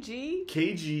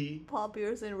KG, Paul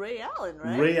Pierce, and Ray Allen,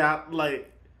 right? Ray Allen,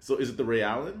 so is it the Ray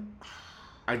Allen?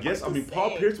 I guess.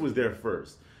 Paul Pierce was there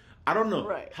first. I don't know.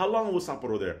 Right. How long was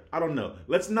Sapporo there? I don't know.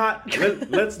 Let's not torture.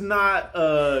 Chris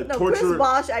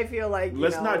Bosh, I feel like.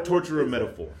 Let's not torture a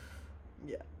metaphor.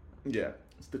 Yeah. Yeah.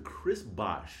 It's the Chris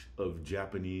Bosh of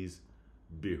Japanese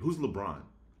beer. Who's LeBron?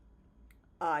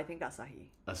 I think Asahi.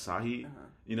 Asahi? Uh-huh.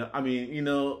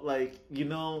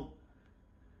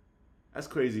 That's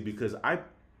crazy because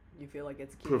you feel like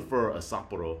it's cute. Prefer a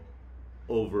Sapporo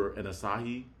over an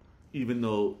Asahi, even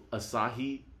though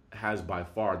Asahi has by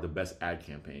far the best ad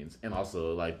campaigns, and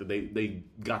also they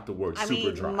got the word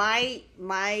super dry.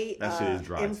 My that shit is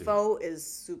dry info is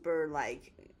super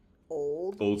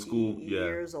old school,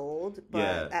 years old.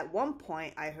 But at one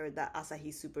point, I heard that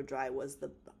Asahi Super Dry was the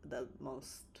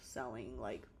most selling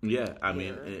beer,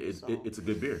 it's a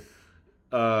good beer.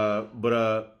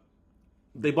 But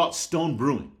they bought Stone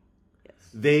Brewing. Yes.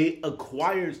 They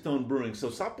acquired Stone Brewing. So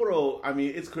Sapporo,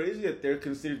 it's crazy that they're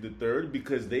considered the 3rd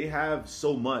because they have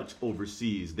so much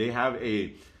overseas. They have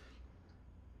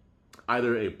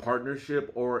either a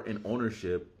partnership or an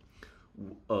ownership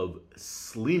of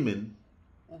Sleeman.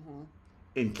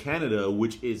 In Canada,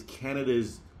 which is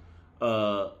Canada's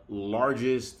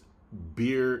largest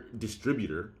beer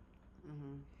distributor.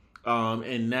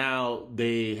 And now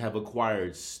they have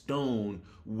acquired Stone,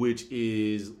 which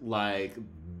is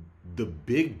the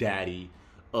big daddy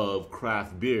of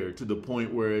craft beer, to the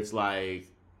point where it's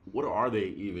what are they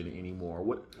even anymore?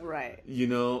 What? Right. It's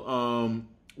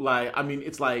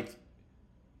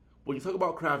when you talk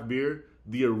about craft beer,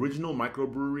 the original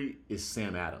microbrewery is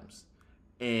Sam Adams.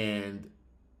 And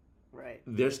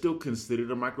they're still considered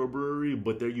a microbrewery,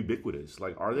 but they're ubiquitous.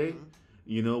 Are they?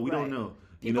 We don't know.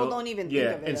 People don't even think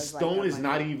of it and as Stone is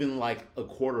not even a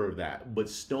quarter of that. But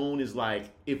Stone is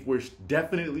if we're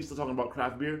definitely still talking about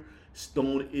craft beer,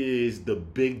 Stone is the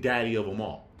big daddy of them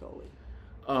all. Totally.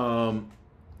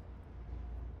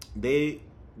 They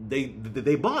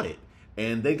bought it,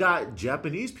 and they got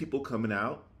Japanese people coming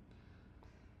out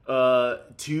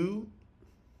to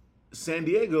San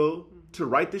Diego to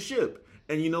right the ship.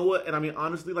 And you know what? And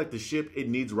honestly, the ship, it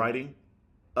needs righting.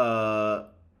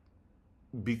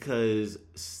 Because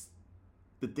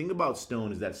the thing about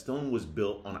Stone is that Stone was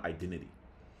built on identity.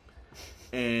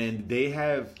 And they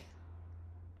have,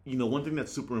 one thing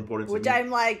that's super important to me. Which I'm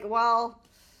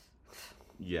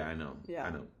Yeah, I know. Yeah. I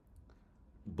know.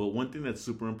 But one thing that's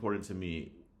super important to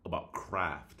me about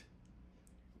craft,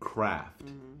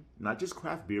 not just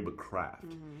craft beer, but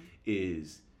craft,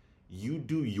 is you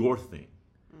do your thing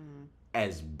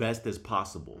as best as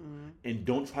possible. And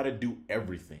don't try to do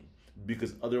everything.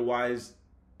 Because otherwise,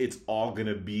 it's all going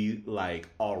to be like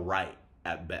all right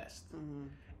at best.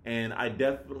 And I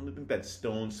definitely think that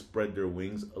Stone spread their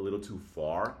wings a little too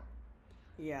far.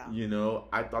 Yeah. You know,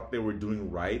 I thought they were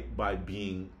doing right by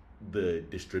being the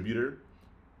distributor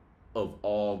of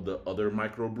all the other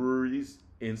microbreweries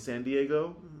in San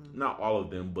Diego. Not all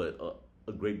of them, but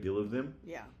a great deal of them.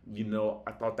 Yeah. You know,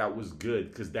 I thought that was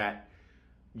good because that,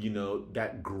 you know,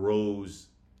 that grows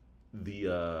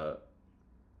the,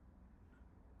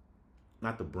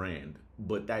 not the brand,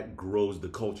 but that grows the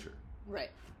culture.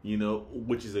 Right. You know,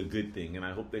 which is a good thing. And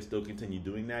I hope they still continue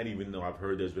doing that, even though I've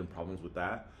heard there's been problems with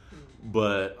that.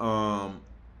 But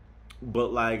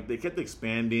like they kept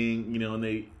expanding, you know,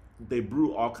 and they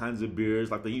brew all kinds of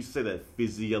beers. Like they used to say that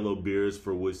fizzy yellow beers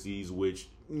for wussies, which,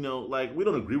 you know, like we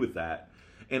don't agree with that.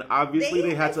 And obviously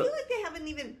they had to. I feel like they haven't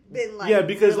even been like. Yeah,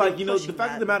 because really like, you know, the fact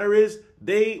that. of the matter is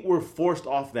they were forced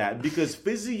off that because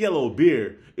fizzy yellow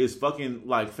beer is fucking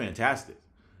like fantastic.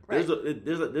 Right.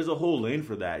 There's a whole lane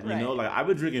for that, you Right. know. Like I've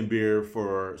been drinking beer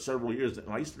for several years, and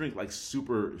I used to drink like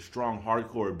super strong,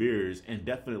 hardcore beers, and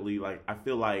definitely like I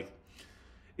feel like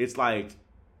it's like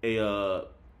a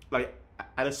like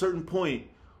at a certain point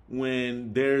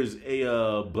when there's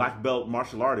a black belt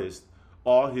martial artist,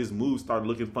 all his moves start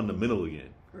looking fundamental again,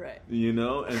 Right. you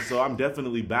know. And so I'm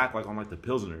definitely back like on like the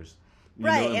pilsners. You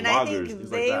Right, know, and lagers, I think things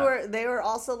they like that. they were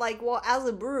also like, well, as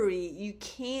a brewery, you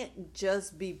can't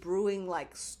just be brewing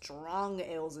like strong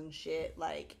ales and shit,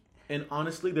 like And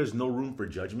honestly, there's no room for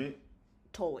judgment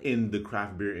totally in the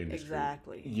craft beer industry.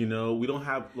 Exactly. You know, we don't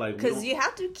have like because you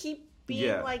have to keep being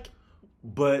Yeah. like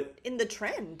but in the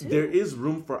trend too. there is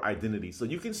room for identity, so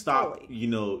you can stop, Totally. you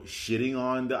know, shitting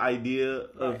on the idea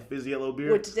of Right. fizzy yellow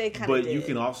beer, Which they kinda but you did.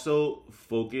 can also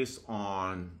focus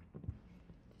on,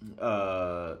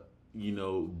 you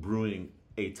know, brewing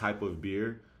a type of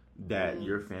beer that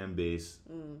your fan base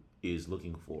is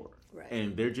looking for, Right.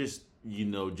 and they're just, you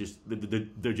know,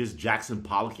 they're just Jackson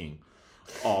Pollocking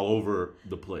all over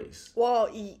the place. Well,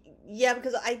 yeah,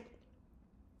 because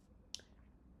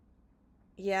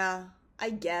I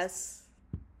guess,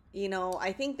 you know,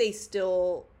 I think they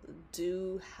still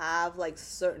do have like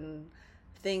certain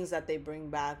things that they bring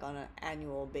back on an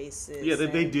annual basis. Yeah,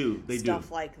 they and do. They stuff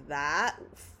do. like that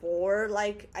for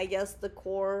like, I guess, the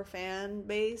core fan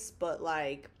base. But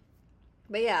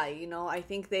yeah, you know, I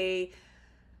think they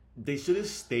Should have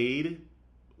stayed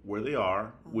where they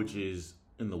are, which is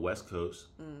in the West Coast.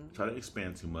 Try to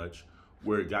expand too much.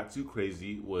 Where it got too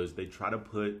crazy was they try to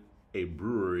put a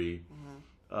brewery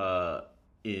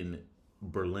in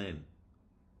Berlin.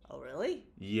 Oh, really?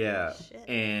 Yeah. Shit.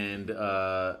 And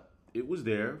it was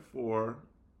there for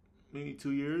maybe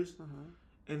 2 years.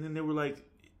 And then they were like,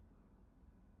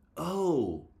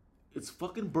 oh, it's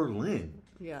fucking Berlin.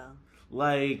 Yeah.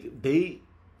 Like, they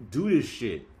do this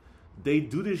shit. They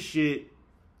do this shit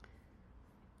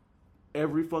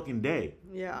every fucking day.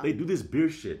 Yeah. They do this beer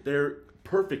shit. They're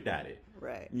perfect at it.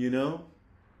 Right. You know?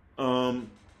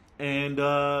 And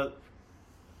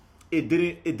it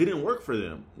didn't work for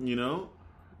them, you know?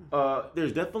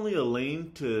 There's definitely a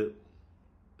lane to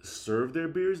serve their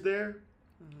beers there.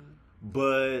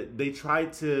 But they try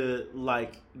to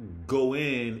like go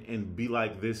in and be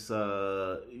like this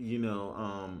you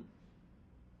know,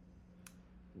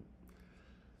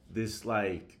 this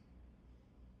like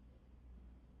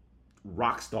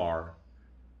rock star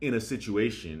in a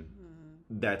situation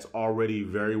that's already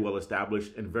very well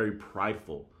established and very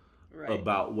prideful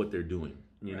about what they're doing,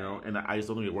 you know, and I just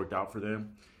don't think it worked out for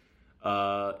them.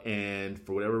 And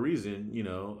for whatever reason, you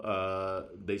know,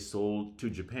 they sold to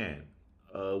Japan.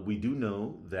 We do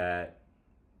know that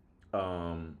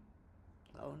Owner.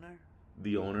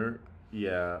 the owner,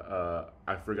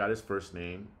 I forgot his first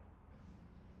name,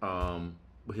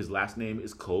 but his last name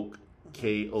is Koch,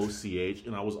 Koch,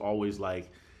 and I was always like,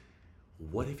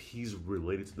 what if he's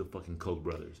related to the fucking Koch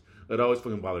brothers? That always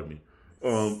fucking bothered me.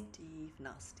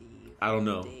 Not Steve. I don't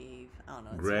know. Dave. I don't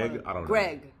know. It's Greg? one of- I don't know.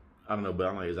 Greg. I don't know, but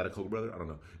I'm like, is that a Koch brother? I don't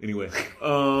know. Anyway,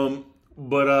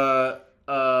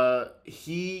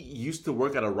 he used to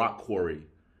work at a rock quarry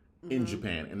in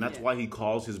Japan, and that's why he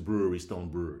calls his brewery Stone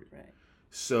Brewery. Right.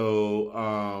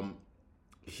 So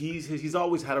he's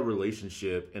always had a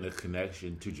relationship and a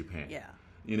connection to Japan. Yeah.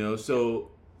 You know,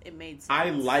 so It made sense.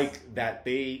 I like that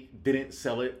they didn't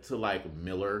sell it to like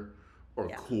Miller or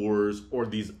Coors or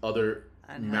these other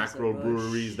Anheuser-Busch, macro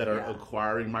breweries that are yeah.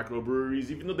 acquiring microbreweries,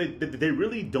 even though they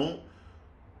really don't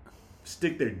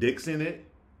stick their dicks in it.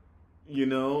 You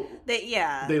know,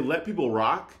 Yeah. They let people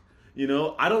rock. You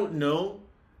know, I don't know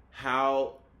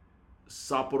how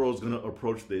Sapporo is gonna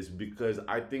approach this because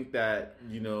I think that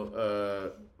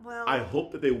Well, I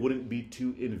hope that they wouldn't be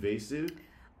too invasive.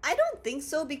 I don't think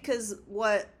so because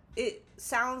what it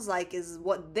sounds like is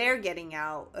what they're getting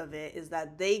out of it is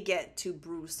that they get to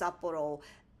brew Sapporo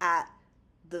at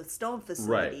the Stone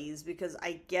facilities because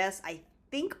I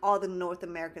think all the North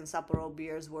American Sapporo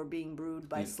beers were being brewed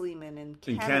by Sleeman in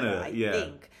Canada. I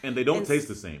think. And they don't taste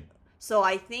the same. So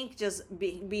I think just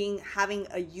having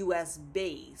a U.S.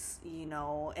 base,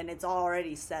 and it's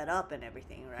already set up and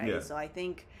everything, right? Yeah. So I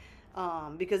think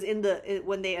because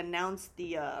when they announced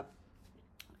the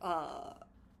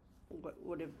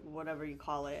whatever you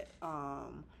call it,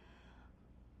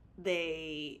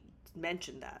 they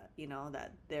mentioned that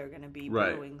that they're gonna be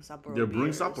brewing Sapporo. They're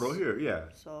brewing Sapporo here, yeah.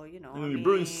 So you're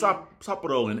brewing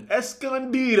Sapporo in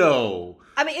Escondido.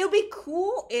 I mean, it would be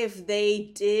cool if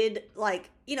they did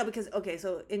because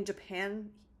so in Japan,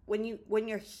 when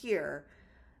you're here,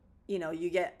 you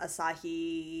get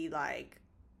Asahi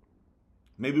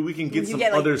Maybe we can get some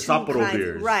other Sapporo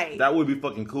beers. Right. That would be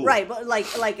fucking cool. Right, but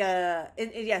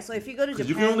so if you go to Japan,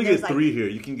 you can only get 3 here.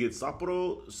 You can get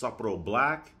Sapporo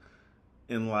Black,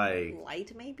 and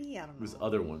light maybe, I don't know. This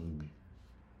other one.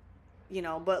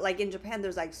 But in Japan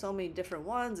there's so many different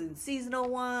ones and seasonal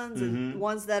ones and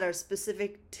ones that are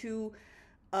specific to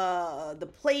the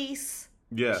place.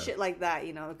 Yeah. Shit like that,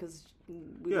 because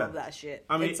we love that shit.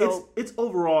 I mean, it's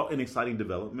overall an exciting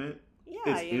development.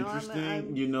 Yeah, it's interesting.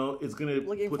 I'm it's gonna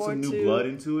put some new to, blood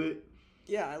into it.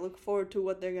 Yeah, I look forward to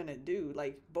what they're gonna do,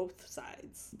 both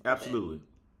sides. Absolutely.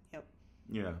 Yep.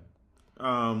 Yeah.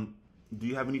 Do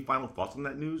you have any final thoughts on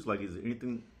that news? Is there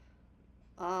anything?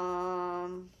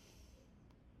 No.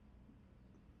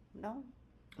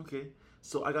 Okay,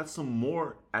 so I got some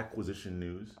more acquisition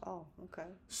news. Oh, okay.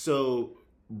 So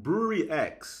Brewery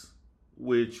X,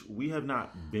 which we have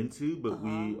not been to, but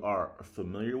we are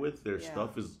familiar with. Their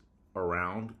stuff is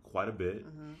around quite a bit.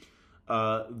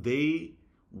 They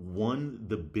won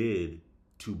the bid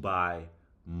to buy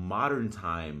Modern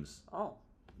Times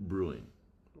Brewing.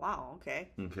 Wow, okay.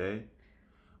 Okay.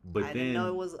 But I didn't know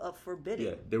it was up for bidding.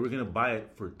 Yeah, they were going to buy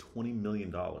it for $20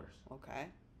 million. Okay.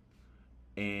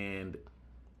 And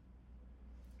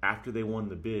after they won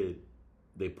the bid,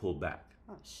 they pulled back.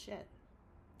 Oh, shit.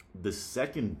 The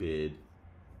second bid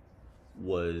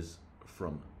was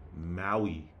from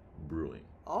Maui Brewing.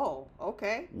 Oh,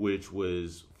 okay. Which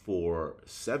was for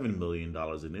 $7 million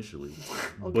initially.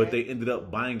 Okay. But they ended up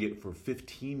buying it for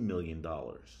 $15 million.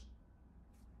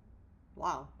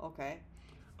 Wow, okay.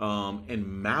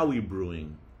 And Maui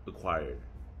Brewing acquired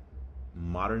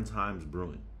Modern Times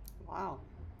Brewing. Wow.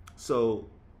 So,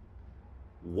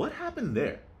 what happened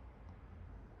there?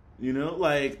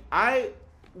 I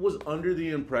was under the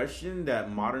impression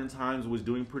that Modern Times was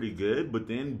doing pretty good, but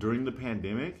then during the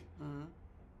pandemic,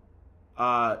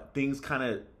 things kind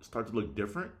of start to look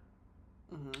different.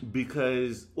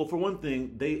 Because, well, for one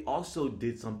thing, they also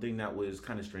did something that was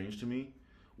kind of strange to me,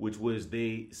 which was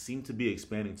they seemed to be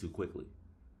expanding too quickly.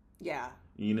 Yeah.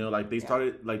 They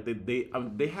started,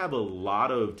 they have a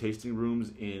lot of tasting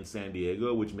rooms in San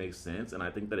Diego, which makes sense, and I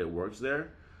think that it works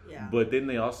there. Yeah. But then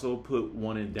they also put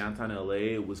one in downtown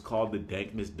LA. It was called the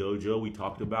Dankmas Dojo. We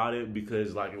talked about it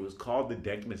because, it was called the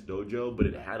Dankmas Dojo, but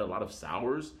it had a lot of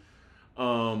sours.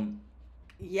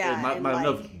 Yeah. Not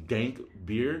enough dank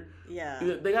beer. Yeah.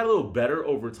 They got a little better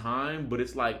over time, but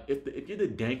it's if you're the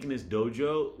Dankmas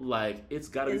Dojo, it's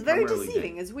got to be very primarily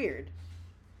deceiving. dank. It's weird.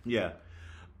 Yeah.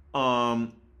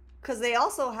 Because they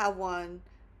also have one,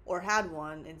 or had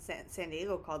one in San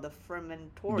Diego called the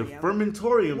Fermentorium. The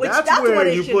Fermentorium. Which that's where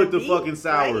you put the be, fucking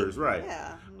sours, right?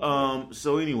 Yeah.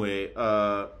 So anyway,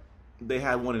 they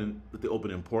had one that they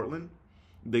opened in Portland.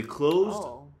 They closed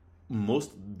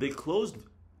They closed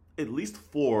at least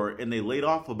 4, and they laid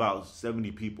off about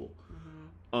 70 people.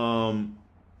 And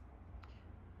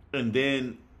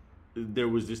then there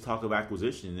was this talk of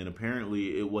acquisition, and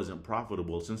apparently it wasn't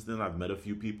profitable. Since then, I've met a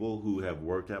few people who have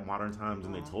worked at Modern Times,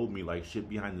 and they told me shit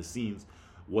behind the scenes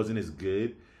wasn't as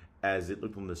good as it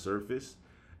looked on the surface.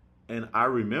 And I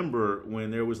remember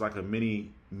when there was a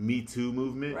mini Me Too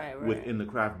movement within the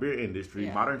craft beer industry.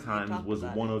 Yeah, Modern Times was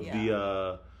one of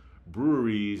the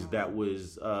breweries that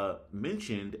was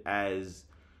mentioned as,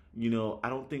 I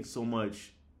don't think so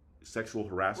much sexual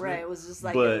harassment. Right, it was just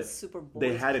but a super boys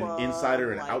they had club, an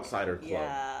insider and outsider club.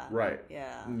 Yeah. Right.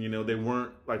 Yeah. They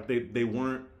weren't they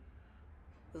weren't.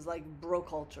 It was bro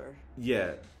culture.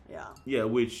 Yeah. Yeah. Yeah,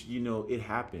 which it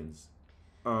happens.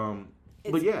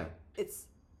 But yeah. It's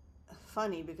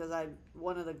funny because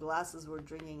one of the glasses we're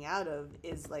drinking out of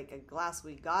is like a glass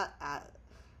we got at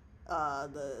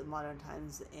the Modern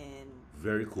Times in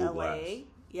very cool LA. glass.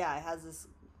 Yeah, it has this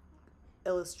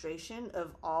illustration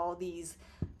of all these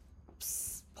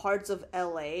parts of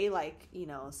LA, like, you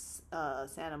know,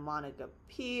 Santa Monica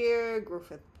Pier,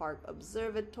 Griffith Park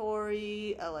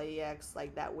Observatory, LAX,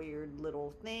 like that weird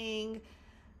little thing,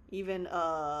 even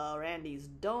Randy's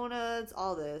Donuts,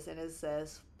 all this, and it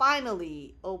says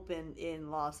finally opened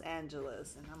in Los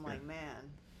Angeles, and I'm like, man.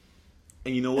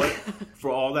 And you know what? For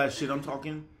all that shit I'm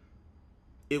talking,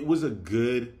 it was a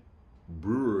good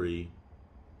brewery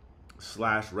 /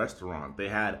 restaurant. They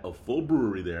had a full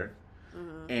brewery there,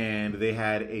 and they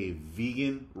had a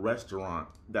vegan restaurant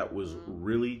that was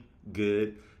really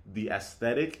good. The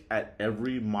aesthetic at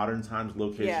every Modern Times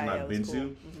location I've been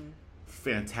to,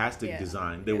 fantastic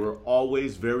design. They were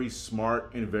always very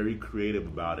smart and very creative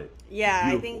about it. Yeah,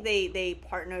 Beautiful. I think they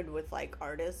partnered with like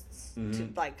artists to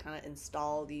like kind of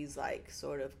install these like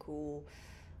sort of cool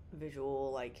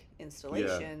visual like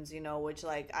installations, you know, which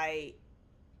like I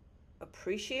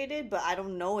appreciated, but I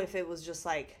don't know if it was just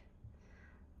like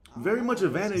very much a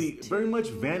vanity.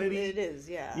 It is,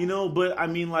 yeah. You know, but I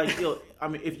mean, like,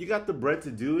 if you got the bread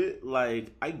to do it,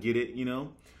 like, I get it. You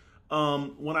know,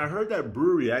 when I heard that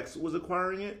Brewery X was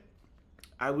acquiring it,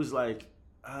 I was like,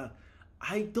 I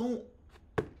don't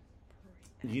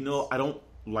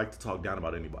like to talk down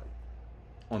about anybody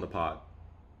on the pod,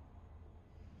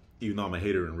 even though I'm a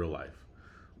hater in real life.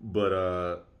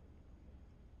 But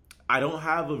I don't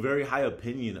have a very high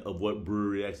opinion of what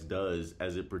Brewery X does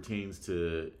as it pertains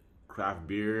to craft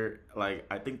beer. Like,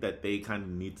 I think that they kind of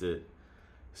need to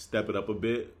step it up a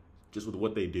bit just with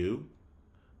what they do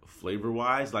flavor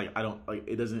wise. Like, I don't like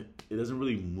it doesn't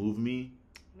really move me.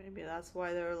 Maybe that's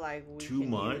why they're like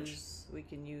we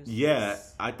can use yeah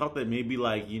this. I thought that maybe,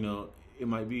 like, you know, it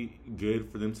might be good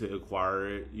for them to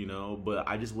acquire it, you know, but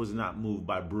I just was not moved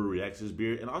by Brewery X's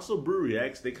beer. And also Brewery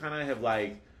X, they kind of have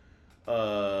like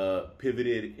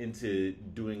pivoted into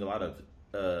doing a lot of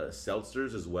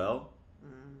seltzers as well,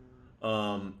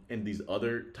 and these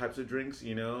other types of drinks,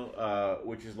 you know,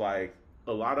 which is like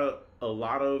a lot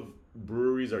of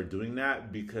breweries are doing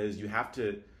that because you got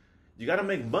to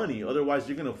make money, otherwise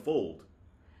you're gonna fold.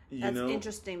 That's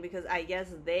interesting because I guess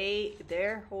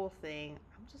their whole thing,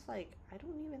 I'm just like, I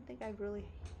don't even think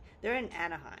they're in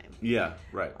Anaheim. Yeah,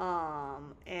 right.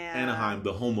 And Anaheim,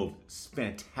 the home of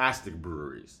fantastic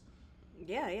breweries.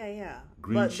 Yeah.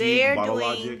 Green Cheek, Bottle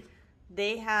Logic.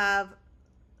 They have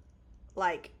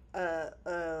like a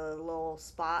little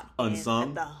spot Unsung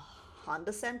at the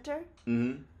Honda Center,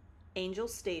 Angel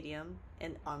Stadium,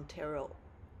 and Ontario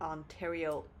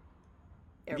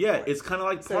Airport. Yeah, it's kind of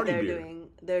like party beer.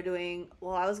 They're doing.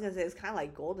 Well, I was gonna say it's kind of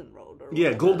like Golden Road.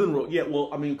 Golden Road. Yeah, well,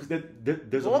 I mean, because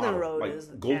there's Golden a Road like is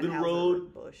Golden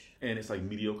Road, Busch, and it's like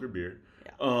mediocre beer.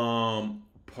 Yeah.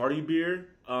 Party beer.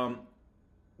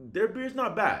 Their beer's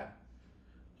not bad.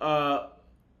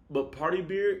 But party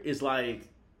beer is like,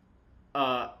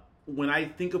 when I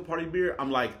think of party beer, I'm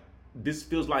like, this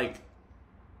feels like,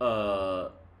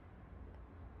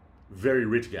 very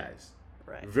rich guys,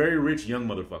 right? Very rich young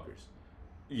motherfuckers,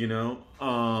 you know.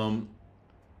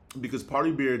 Because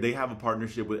party beer, they have a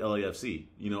partnership with LAFC.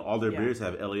 You know, all their beers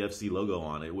have LAFC logo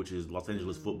on it, which is Los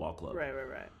Angeles Football Club.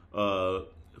 Right.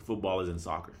 Football is in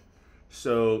soccer,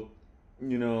 so.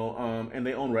 You know, and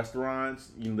they own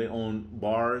restaurants. You know, they own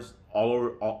bars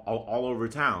all over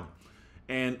town.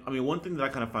 And I mean, one thing that I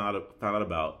kind of found out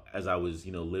about as I was,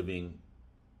 you know, living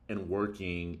and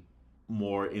working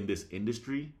more in this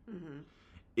industry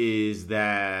is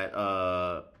that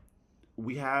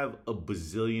we have a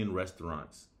bazillion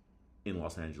restaurants in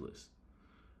Los Angeles.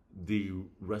 The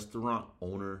restaurant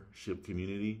ownership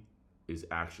community is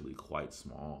actually quite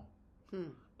small.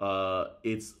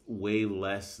 It's way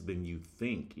less than you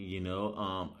think, you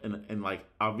know, and like,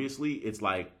 obviously it's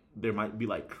like there might be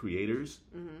like creators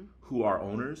who are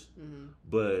owners,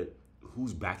 but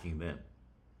who's backing them?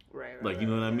 Right. Like, you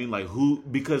know what I mean? Like, who,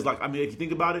 because like, I mean, if you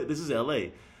think about it, this is LA.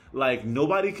 Like,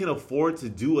 nobody can afford to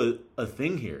do a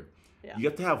thing here. Yeah. You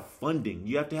have to have funding.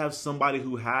 You have to have somebody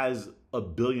who has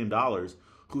 $1 billion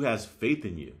who has faith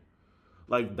in you.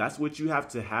 Like, that's what you have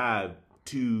to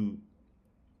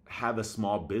have a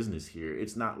small business here.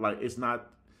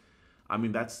 I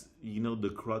mean, that's, you know, the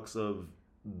crux of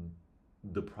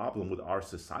the problem with our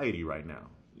society right now,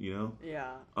 you know?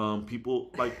 Yeah.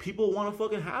 People want to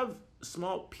fucking have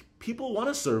people want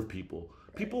to serve people.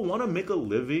 Right. People want to make a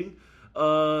living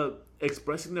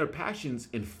expressing their passions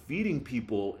and feeding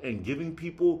people and giving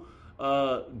people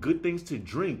good things to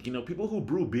drink. You know, people who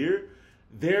brew beer,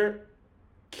 they're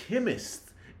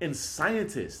chemists and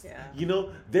scientists. Yeah.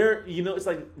 It's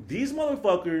like these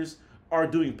motherfuckers are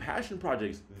doing passion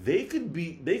projects. They could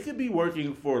be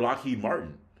working for Lockheed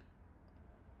Martin.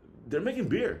 They're making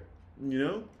beer.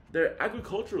 They're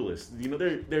agriculturalists.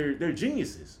 They're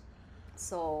geniuses.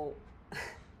 So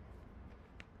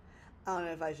I don't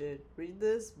know if I should read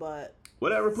this, but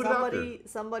whatever, put it out there.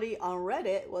 Somebody on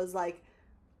Reddit was like,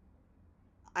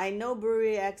 I know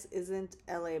Brewery X isn't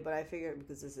LA, but I figured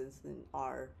because this is in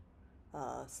R /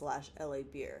 LA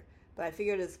beer. But I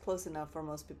figured it's close enough for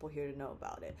most people here to know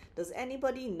about it. Does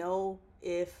anybody know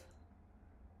if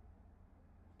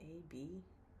AB?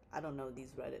 I don't know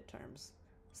these Reddit terms.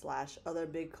 / other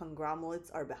big conglomerates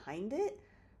are behind it?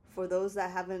 For those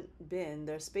that haven't been,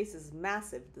 their space is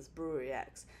massive, this Brewery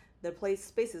X. Their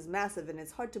space is massive, and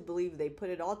it's hard to believe they put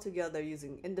it all together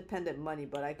using independent money,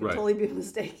 but I could totally be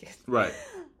mistaken. Right.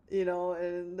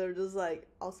 And they're just like,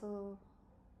 also,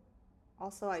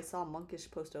 I saw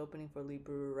Monkish post opening for Lee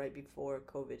Brewer right before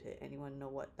COVID hit. Anyone know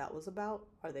what that was about?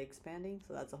 Are they expanding?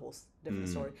 So that's a whole different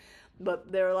story.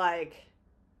 But they're like,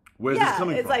 where's this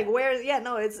coming from? It's like,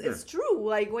 it's Yeah. true.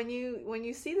 Like when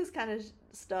you see this kind of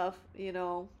stuff,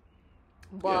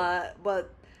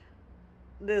 but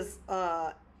this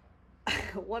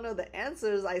one of the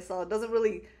answers I saw doesn't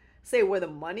really say where the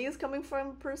money is coming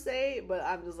from per se, but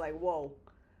I'm just like, whoa.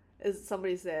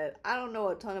 Somebody said, I don't know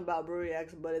a ton about Brewery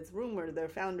X, but it's rumored their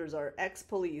founders are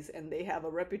ex-police and they have a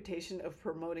reputation of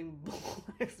promoting Black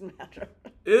Lives Matter.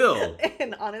 Ew.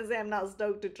 And honestly, I'm not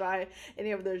stoked to try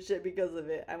any of their shit because of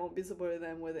it. I won't be supporting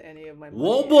them with any of my money.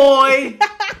 Whoa, boy.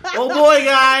 Oh, boy,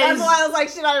 guys. That's why I was like,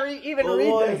 should I even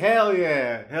read this? Hell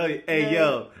yeah. Hey,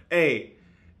 yo. Hey.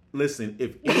 Listen,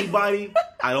 if anybody,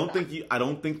 I don't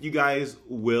think you guys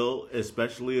will,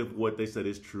 especially if what they said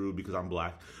is true because I'm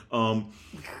black.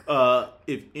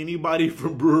 If anybody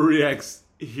from Brewery X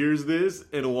hears this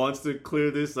and wants to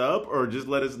clear this up or just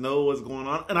let us know what's going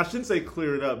on, and I shouldn't say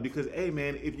clear it up because, hey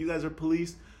man, if you guys are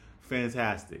police,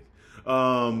 fantastic.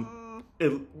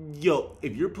 If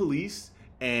you're police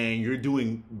and you're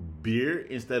doing beer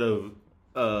instead of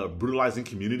brutalizing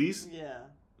communities, yeah.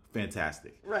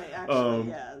 Fantastic. Right,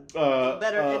 actually, it's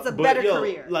a better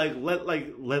career. Like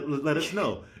let us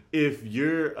know. If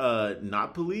you're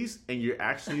not police and you're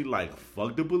actually like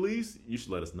fuck the police, you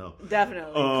should let us know.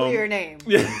 Definitely. Clear your name.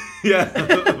 Yeah.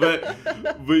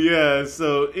 but yeah,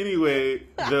 so anyway,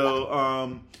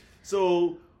 though,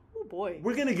 so oh boy.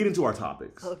 We're gonna get into our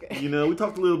topics. Okay. We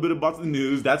talked a little bit about the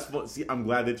news. That's fun. See, I'm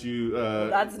glad that you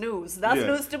that's news. That's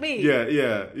news to me.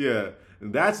 Yeah.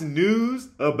 That's news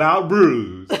about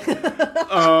brews.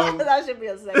 That should be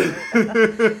a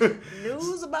segment.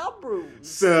 News about brews.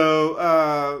 So,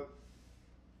 I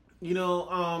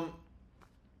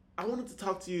wanted to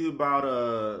talk to you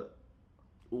about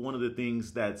one of the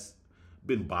things that's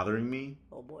been bothering me.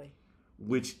 Oh boy.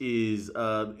 Which is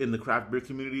in the craft beer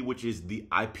community, which is the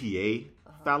IPA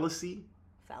fallacy.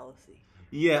 Fallacy.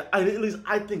 Yeah, at least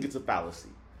I think it's a fallacy.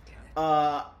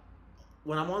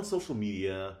 When I'm on social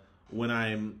media, when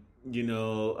I'm,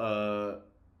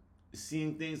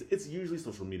 seeing things, it's usually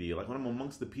social media. Like when I'm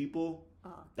amongst the people,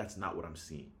 that's not what I'm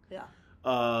seeing. Yeah.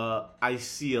 I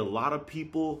see a lot of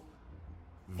people.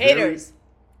 Haters.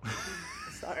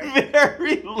 Sorry.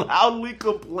 Very loudly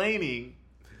complaining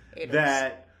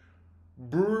that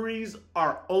breweries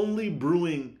are only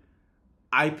brewing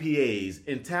IPAs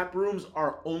and tap rooms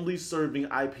are only serving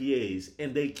IPAs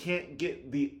and they can't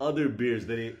get the other beers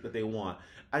that they want.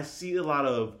 I see a lot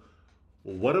of,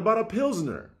 what about a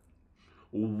Pilsner?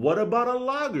 What about a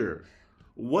lager?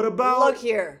 What about... Look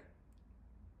here.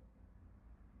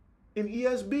 An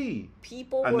ESB?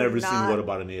 I've never seen what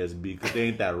about an ESB because they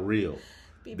ain't that real.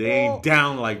 People, they ain't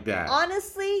down like that.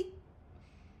 Honestly,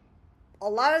 a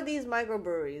lot of these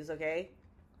microbreweries,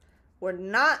 were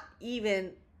not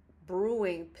even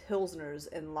brewing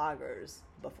Pilsners and lagers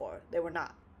before. They were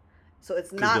not. So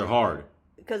it's not... Because they're hard.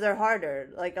 Because they're harder.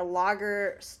 Like a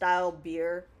lager style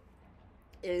beer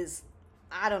is,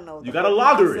 I don't know. You gotta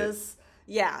lager it.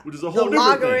 Yeah. Which is a whole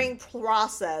different thing. The lagering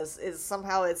process is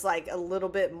somehow it's like a little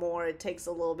bit more. It takes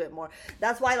a little bit more.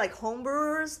 That's why like home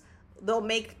brewers, they'll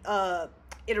make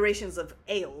iterations of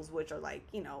ales, which are like,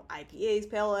 IPAs,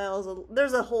 pale ales.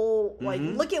 There's a whole,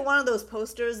 look at one of those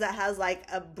posters that has like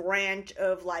a branch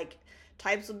of like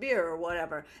types of beer or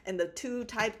whatever. And the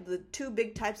two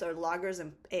big types are lagers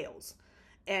and ales.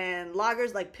 And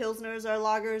lagers, like Pilsners are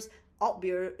lagers. Alt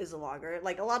beer is a lager.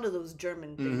 Like a lot of those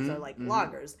German things are like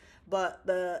lagers. But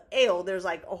the ale, there's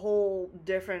like a whole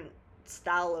different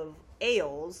style of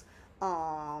ales.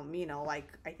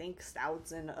 Like I think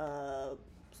stouts and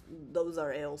those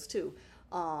are ales too.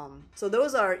 So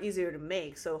those are easier to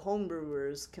make. So home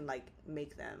brewers can like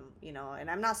make them, you know. And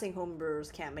I'm not saying home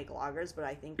brewers can't make lagers, but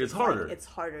I think it's harder. Like, it's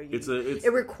harder.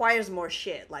 It requires more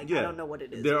shit. Like I don't know what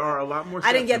it is. There are a lot more.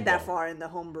 I didn't get that far in the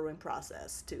home brewing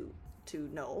process to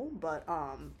know, but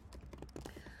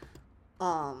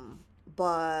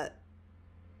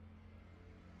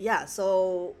yeah.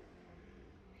 So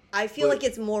I feel like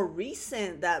it's more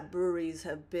recent that breweries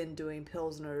have been doing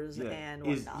pilsners and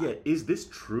whatnot. Is this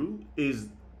true?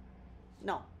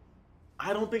 No.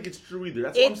 I don't think it's true either.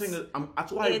 That's what I'm saying.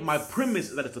 That's why my premise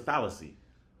is that it's a fallacy.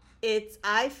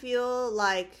 I feel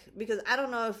like, because I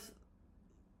don't know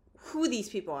who these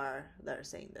people are that are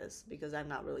saying this, because I'm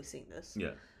not really seeing this.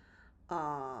 Yeah.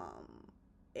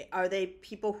 Are they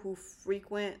people who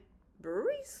frequent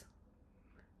breweries?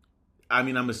 I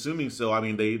mean, I'm assuming so. I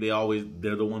mean, they're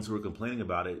the ones who are complaining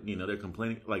about it. You know, they're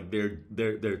complaining, like their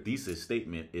thesis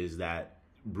statement is that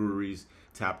breweries,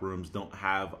 tap rooms don't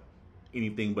have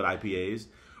anything but IPAs,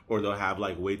 or they'll have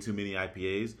like way too many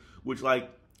IPAs, which like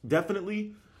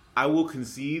definitely I will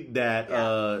concede that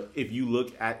if you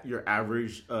look at your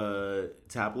average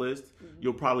tap list,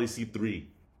 you'll probably see 3.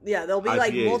 Yeah, there'll be IPAs.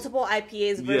 Like multiple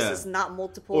IPAs versus not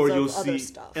multiples of other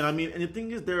stuff. And I mean, and the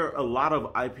thing is, there are a lot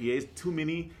of IPAs, too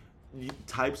many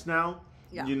types now.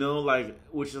 Yeah. You know, like,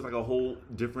 which is like a whole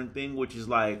different thing, which is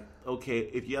like, okay,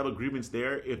 if you have a grievance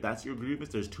there, if that's your grievance,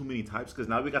 there's too many types, because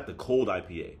now we got the cold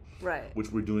IPA. Right. Which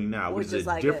we're doing now, which is a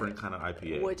like different kind of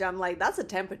IPA. Which I'm like, that's a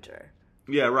temperature.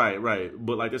 Yeah, right.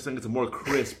 But like they're saying it's a more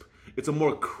crisp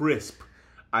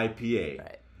IPA.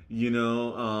 Right. You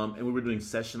know, and we were doing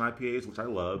session IPAs, which I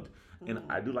loved. And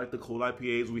I do like the cold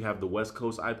IPAs. We have the West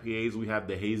Coast IPAs. We have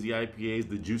the hazy IPAs,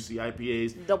 the juicy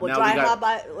IPAs. Double dry hop,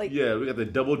 we got the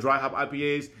double dry hop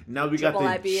IPAs. Now we got the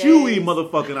IPAs. Chewy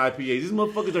motherfucking IPAs. These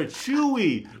motherfuckers are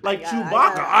chewy, like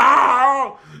Chewbacca.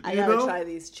 I gotta try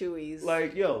these chewies.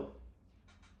 Like, yo,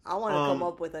 I want to come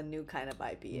up with a new kind of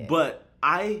IPA. But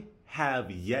I have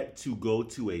yet to go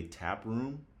to a tap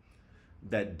room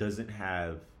that doesn't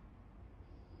have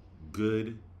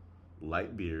good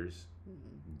light beers,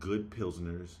 good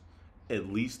pilsners,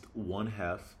 at least one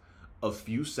hef, a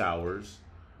few sours.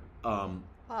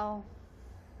 Wow.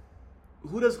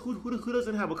 Who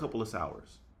doesn't have a couple of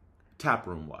sours, tap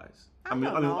room wise? I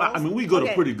mean, we go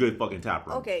to pretty good fucking tap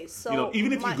rooms. Okay, so you know,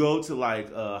 even if you go to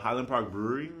like Highland Park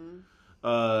Brewery,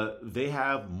 they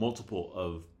have multiple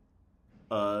of.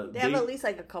 They have at least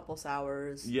like a couple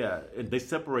sours. Yeah, and they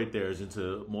separate theirs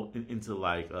into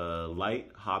like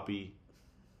light, hoppy,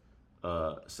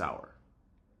 sour.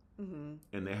 Mm-hmm.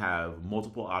 And they have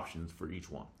multiple options for each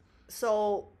one.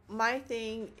 So my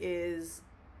thing is,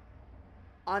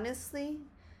 honestly,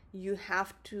 you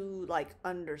have to like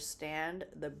understand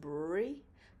the brewery,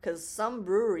 because some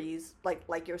breweries,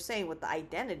 like you're saying with the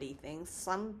identity thing,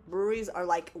 some breweries are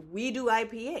like, we do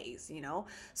IPAs, you know,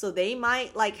 so they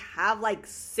might like have like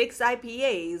 6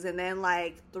 IPAs and then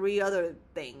like 3 other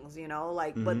things, you know,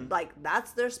 like, but like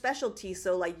that's their specialty.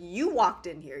 So like you walked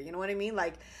in here, you know what I mean?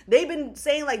 Like they've been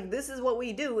saying like, this is what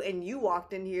we do, and you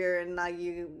walked in here and like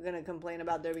you're gonna complain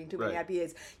about there being too many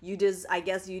IPAs. I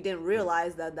guess you didn't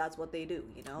realize that that's what they do,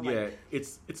 you know? Like, yeah,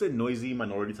 it's a noisy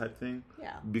minority type thing.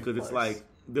 Yeah, because it's like,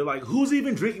 they're like, who's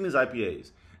even drinking these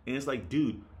IPAs? And it's like,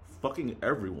 dude, fucking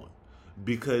everyone.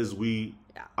 Because we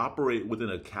operate within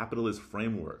a capitalist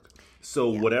framework. So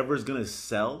whatever's going to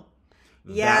sell,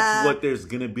 that's what there's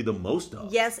going to be the most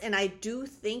of. Yes, and I do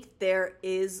think there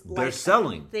is like they're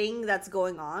selling. A thing that's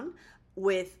going on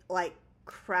with like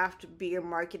craft beer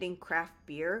marketing, craft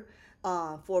beer,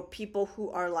 for people who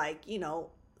are like, you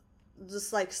know,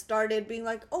 just like started being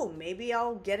like, oh, maybe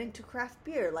I'll get into craft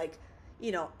beer. Like,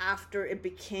 you know, after it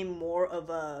became more of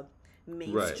a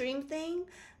mainstream thing.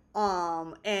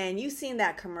 And you've seen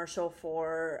that commercial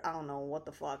for, I don't know what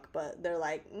the fuck, but they're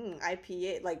like,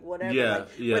 IPA, like whatever.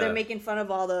 Where they're making fun of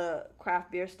all the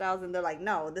craft beer styles, and they're like,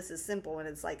 no, this is simple. And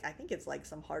it's like, I think it's like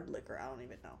some hard liquor. I don't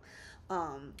even know.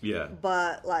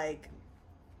 But like,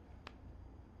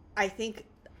 I think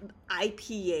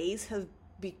IPAs have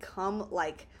become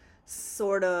like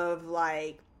sort of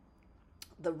like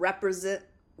the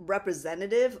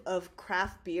representative of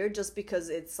craft beer, just because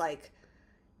it's like,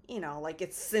 you know, like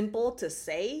it's simple to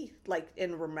say, like,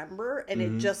 and remember, and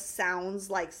it just sounds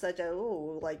like such a,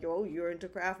 you're into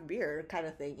craft beer kind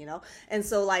of thing, you know? And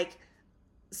so like,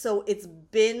 so it's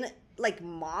been like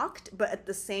mocked, but at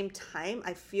the same time,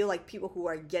 I feel like people who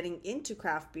are getting into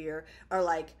craft beer are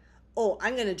like, oh,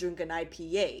 I'm going to drink an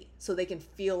IPA, so they can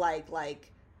feel like,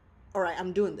 all right,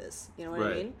 I'm doing this. You know what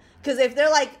I mean? Because if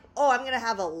they're like, oh, I'm going to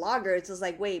have a lager, it's just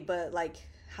like, wait, but like,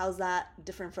 how's that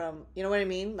different from, you know what I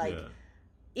mean? Like,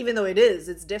 even though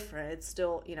it's different. It's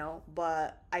still,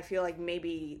 but I feel like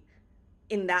maybe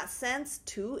in that sense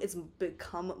too, it's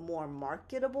become more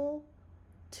marketable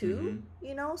too,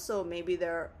 so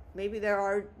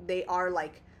they are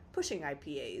like pushing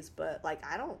IPAs, but like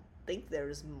I don't think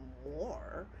there's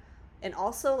more. And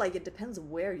also, like, it depends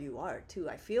where you are too.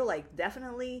 I feel like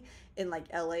definitely in like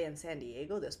LA and San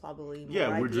Diego there's probably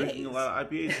more we're IPAs. drinking a lot of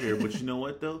IPAs here, but you know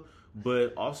what though,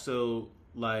 but also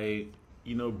like,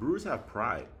 brewers have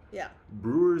pride. Yeah.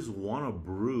 Brewers want to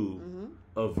brew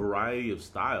a variety of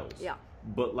styles. Yeah.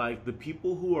 But like the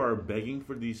people who are begging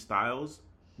for these styles,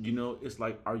 it's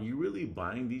like, are you really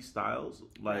buying these styles?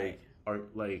 Like,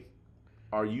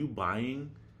 are you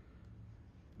buying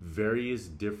various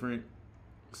different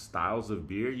styles of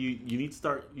beer? You need to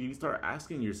start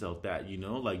asking yourself that.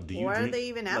 Like, do you? What drink, are they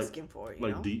even asking for?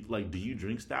 Do you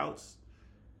drink stouts?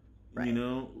 Right.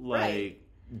 Like,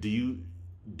 do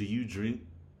you drink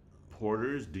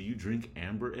porters? Do you drink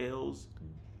amber ales?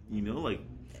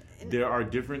 There are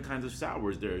different kinds of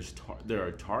sours. There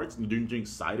are tarts. Do you drink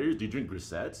ciders? Do you drink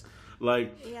grisettes?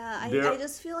 Like, I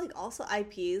just feel like also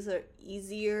IPAs are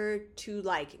easier to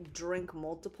like drink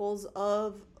multiples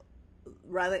of.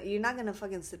 Rather, you're not gonna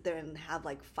fucking sit there and have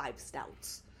like 5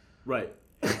 stouts. Right.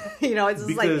 It's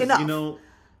just like enough.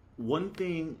 One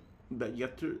thing that you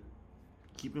have to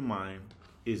keep in mind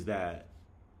is that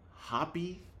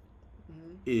hoppy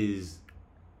is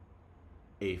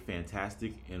a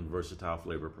fantastic and versatile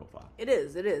flavor profile. It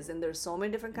is, and there's so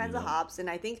many different kinds of hops, and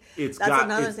I think that's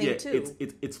another thing too.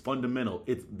 It's fundamental.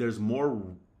 There's more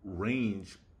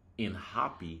range in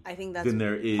hoppy, I think that's than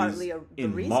there is partly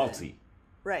in reason. malty.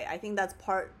 Right, I think that's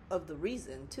part of the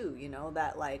reason too.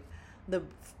 That like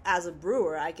as a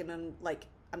brewer, I can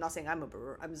I'm not saying I'm a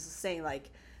brewer. I'm just saying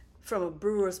like from a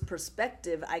brewer's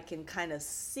perspective, I can kind of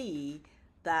see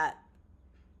that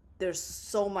there's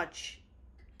so much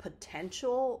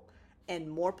potential and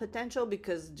more potential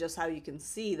because just how you can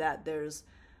see that there's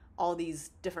all these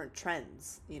different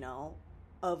trends,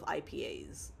 of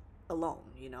IPAs alone,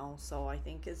 So I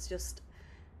think it's just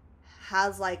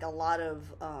has like a lot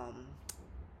of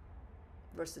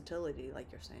versatility, like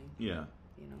you're saying. Yeah.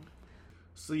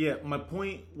 So yeah, my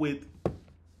point with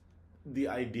the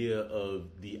idea of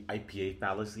the IPA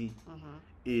fallacy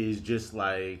is just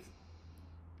like,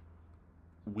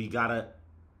 we gotta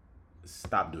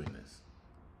stop doing this.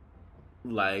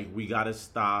 Like, we gotta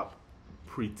stop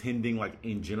pretending like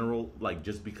in general, like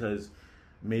just because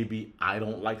maybe I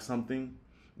don't like something,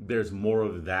 there's more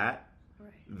of that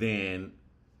than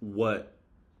what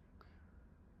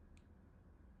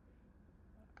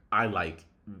I like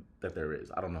that there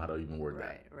is. I don't know how to even word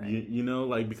that.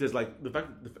 Right. Because like the fact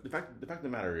of the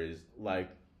matter is, like,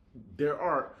 I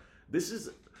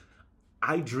used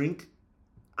to drink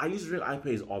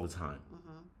IPAs all the time.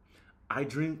 I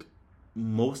drink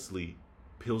mostly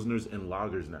Pilsners and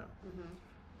lagers now.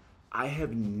 I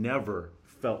have never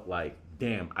felt like,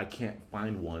 damn, I can't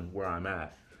find one where I'm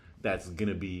at that's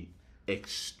gonna be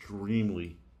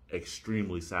extremely,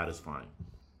 extremely satisfying,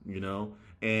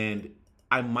 And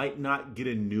I might not get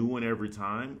a new one every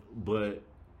time, but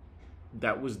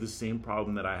that was the same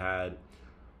problem that I had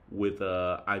with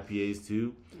IPAs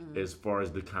too, as far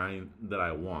as the kind that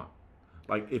I want.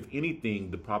 Like, if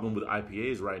anything, the problem with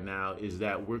IPAs right now is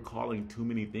that we're calling too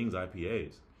many things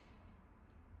IPAs.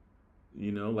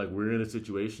 Like, we're in a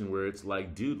situation where it's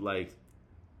like, dude, like,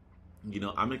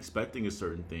 I'm expecting a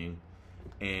certain thing,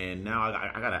 and now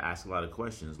I gotta ask a lot of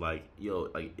questions. Like, yo,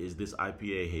 like, is this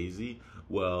IPA hazy?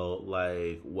 Well,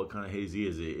 like, what kind of hazy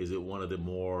is it? Is it one of the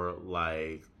more,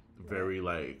 like, very,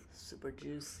 like, super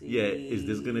juicy? Yeah, is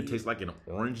this gonna taste like an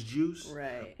orange juice?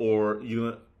 Right. Or,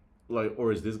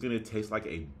 or is this gonna taste like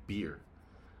a beer?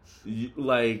 There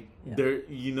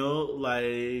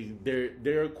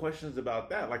are questions about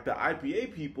that. Like, the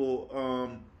IPA people,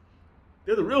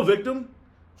 they're the real victim.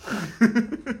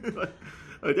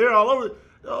 like, they're all over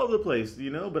the place,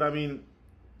 But I mean,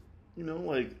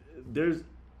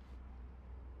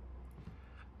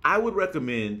 I would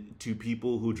recommend to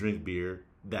people who drink beer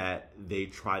that they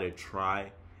try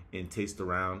and taste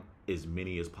around as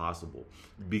many as possible,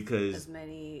 because as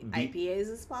many IPAs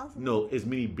as possible. No, as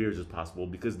many beers as possible,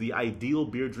 because the ideal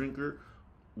beer drinker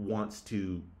wants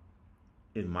to,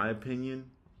 in my opinion,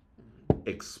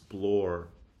 explore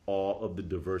all of the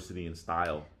diversity and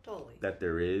style that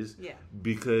there is. Yeah.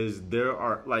 Because there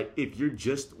are, like, if you're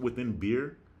just within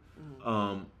beer,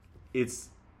 it's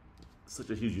such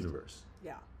a huge universe.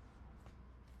 Yeah.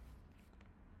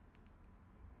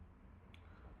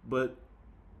 But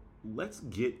let's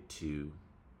get to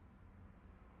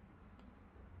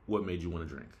what made you want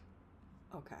to drink.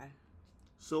 Okay.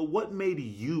 So what made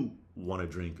you Want to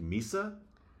drink Misa?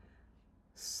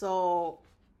 So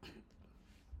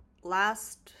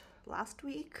last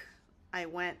week I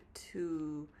went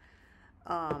to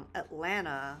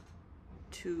Atlanta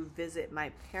to visit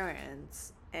my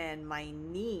parents, and my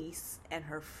niece and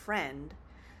her friend,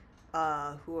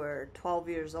 who are 12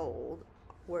 years old,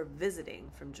 were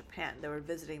visiting from Japan. They were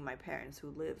visiting my parents who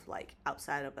live like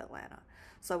outside of Atlanta.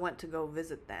 So I went to go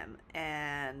visit them,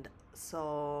 and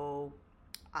so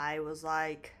I was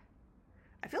like,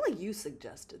 I feel like you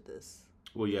suggested this.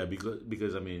 Well, yeah,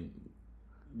 because I mean,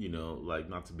 you know, like,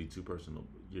 not to be too personal,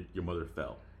 your mother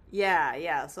fell.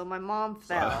 Yeah. So my mom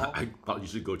fell. So I thought you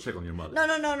should go check on your mother.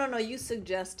 No. You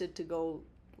suggested to go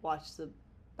watch the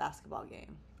basketball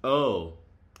game. Oh.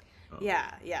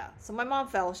 Yeah. So my mom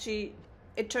fell.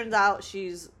 It turns out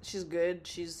she's good.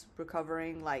 She's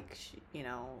recovering. Like, she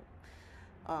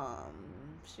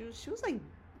was like,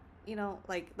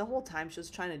 like the whole time she was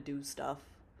trying to do stuff.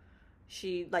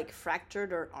 She like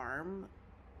fractured her arm,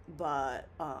 but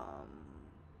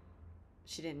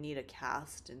she didn't need a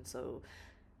cast, and so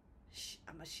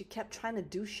she kept trying to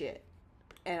do shit,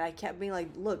 and I kept being like,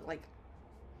 look, like,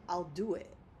 I'll do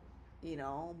it,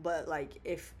 but like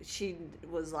if she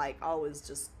was like always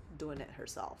just doing it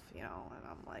herself, and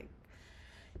I'm like,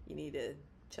 you need to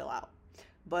chill out.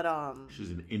 But she's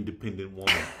an independent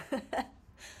woman.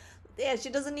 Yeah, she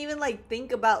doesn't even like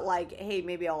think about like, hey,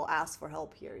 maybe I'll ask for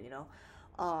help here,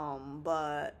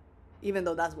 but even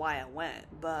though that's why I went,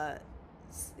 but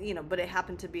it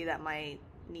happened to be that my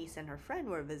niece and her friend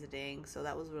were visiting, so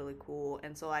that was really cool.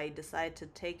 And so I decided to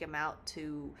take him out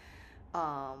to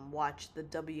watch the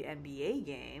WNBA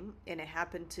game, and it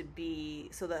happened to be,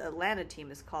 so the Atlanta team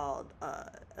is called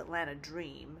Atlanta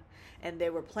Dream, and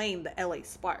they were playing the LA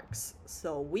Sparks.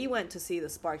 So we went to see the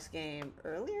Sparks game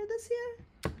earlier this year.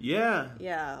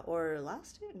 Yeah, or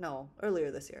last year? No,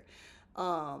 earlier this year.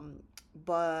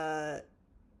 But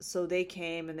so they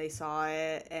came and they saw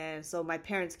it, and so my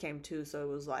parents came too, so it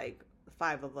was like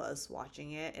 5 of us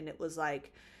watching it, and it was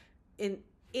like in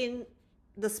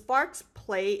the Sparks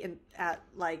play at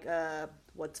like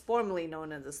what's formerly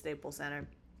known as the Staples Center,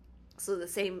 so the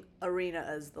same arena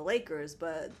as the Lakers,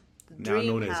 but now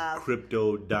known as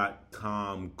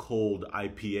Crypto.com Cold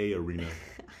IPA Arena.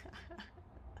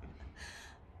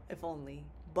 If only.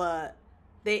 But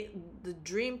the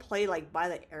Dream play like by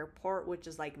the airport, which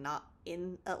is like not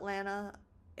in Atlanta,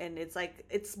 and it's like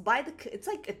it's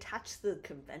like attached to the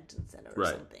convention center or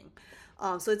something.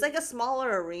 So it's like a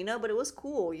smaller arena, but it was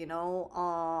cool,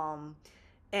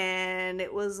 and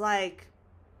it was like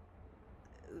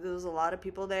there was a lot of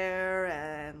people there,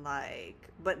 and like,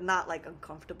 but not like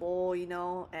uncomfortable,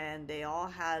 and they all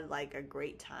had like a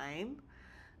great time.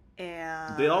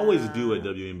 And they always do at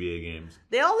WNBA games.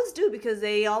 They always do, because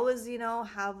they always,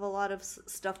 have a lot of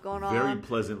stuff going on. Very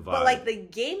pleasant vibe. But like the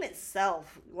game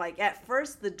itself, like at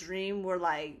first the Dream were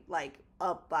like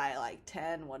up by like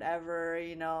 10, whatever,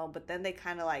 but then they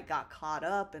kind of like got caught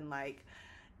up, and like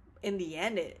in the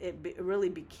end it really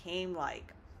became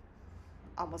like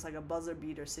almost like a buzzer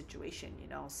beater situation,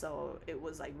 so it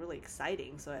was like really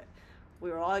exciting. So we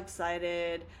were all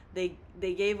excited. They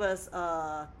gave us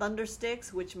thunder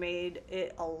sticks, which made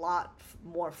it a lot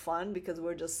more fun because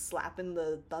we're just slapping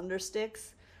the thunder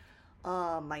sticks.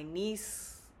 My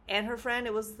niece and her friend,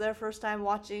 it was their first time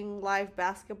watching live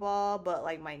basketball, but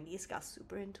like my niece got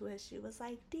super into it. She was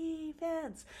like,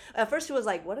 defense. At first she was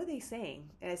like, what are they saying?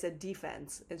 And I said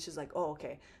defense, and she's like, oh,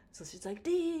 okay. So she's like,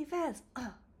 defense,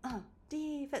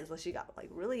 defense. So she got like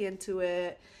really into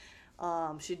it.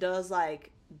 She does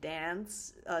like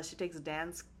dance. She takes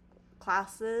dance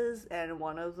classes, and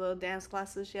one of the dance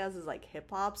classes she has is like hip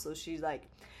hop. So she's like,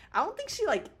 I don't think she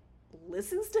like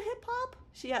listens to hip hop.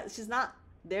 She's not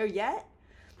there yet,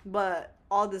 but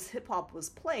all this hip hop was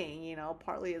playing,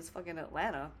 partly it's fucking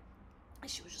Atlanta,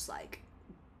 and she was just like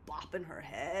bopping her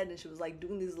head, and she was like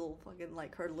doing these little fucking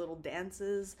like her little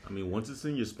dances. I mean, once it's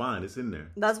in your spine, it's in there.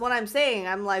 That's what I'm saying.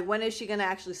 I'm like, when is she gonna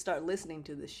actually start listening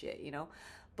to this shit,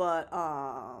 But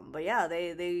yeah,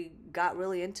 they got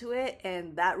really into it,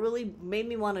 and that really made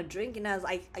me want to drink. And as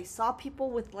I saw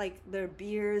people with like their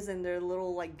beers and their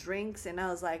little like drinks, and I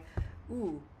was like,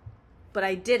 ooh, but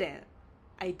I didn't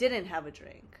have a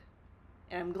drink,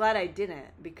 and I'm glad I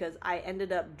didn't, because I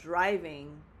ended up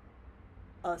driving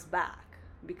us back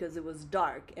because it was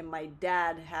dark, and my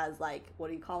dad has like, what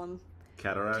do you call them?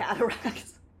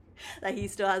 Cataracts. That he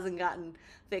still hasn't gotten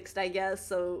fixed, I guess.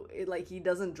 So he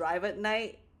doesn't drive at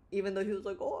night, even though he was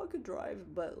like, oh, I could drive,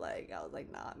 but like I was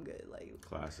like, nah, I'm good. Like,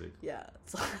 classic. Yeah.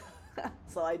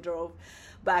 So I drove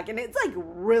back, and it's like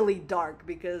really dark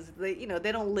because they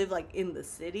don't live like in the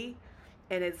city,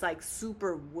 and it's like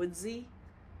super woodsy,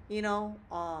 you know.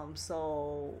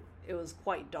 So it was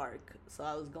quite dark. So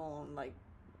I was going like,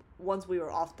 once we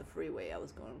were off the freeway, I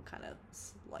was going kind of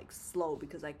like slow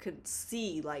because I couldn't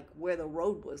see like where the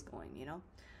road was going, you know.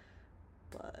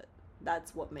 But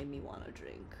that's what made me want to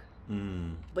drink,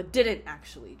 but didn't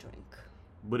actually drink.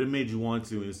 But it made you want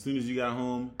to, and as soon as you got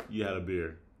home, you had a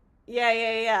beer.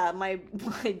 Yeah. My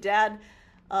dad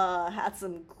had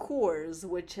some Coors,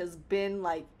 which has been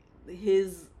like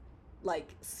his like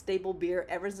staple beer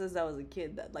ever since I was a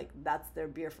kid. That's their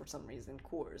beer for some reason.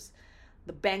 Coors,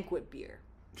 the banquet beer.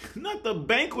 Not the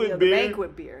banquet Yeah, beer. the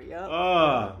banquet beer.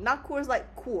 Yeah. Not Coors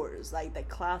like Coors, like the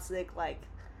classic, like,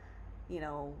 you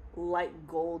know, light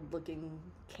gold looking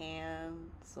can.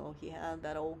 So he had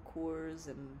that old Coors,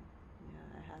 and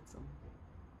yeah, I had some.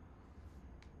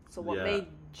 So what made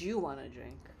you want to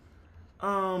drink?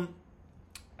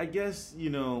 I guess,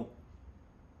 you know,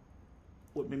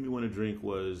 what made me want to drink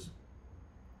was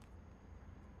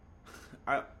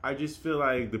I just feel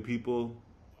like the people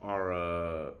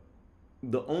are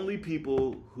the only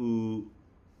people who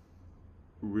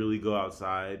really go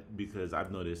outside, because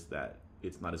I've noticed that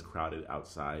it's not as crowded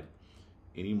outside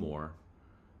anymore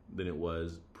than it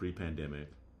was pre-pandemic.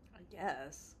 I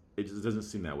guess. It just doesn't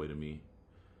seem that way to me,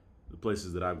 the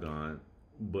places that I've gone.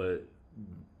 But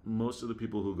most of the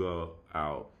people who go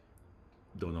out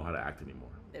don't know how to act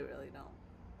anymore. They really don't.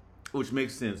 Which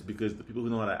makes sense, because the people who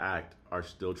know how to act are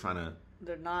still trying to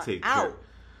They're not take out. care.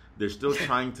 They're still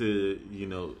trying to, you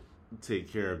know,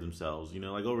 take care of themselves. You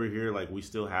know, like over here, like we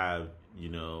still have, you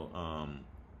know,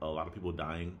 a lot of people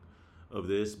dying of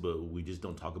this, but we just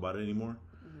don't talk about it anymore.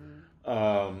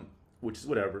 Which is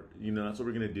whatever, you know, that's what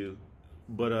we're gonna do.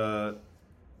 But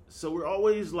so we're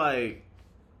always like,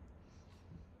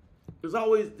 there's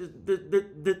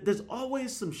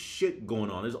always some shit going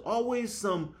on. There's always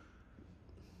some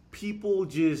people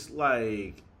just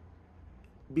like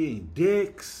being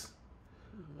dicks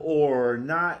or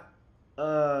not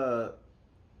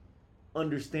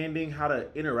understanding how to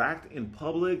interact in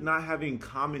public, not having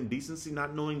common decency,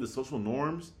 not knowing the social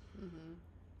norms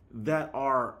that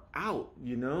are out,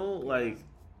 you know? Like,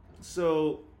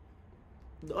 so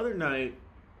the other night,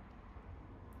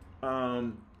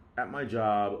 at my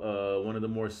job, one of the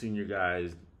more senior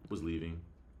guys was leaving.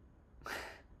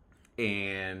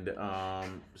 And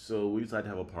so we decided to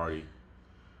have a party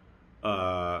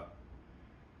at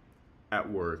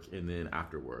work and then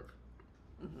after work.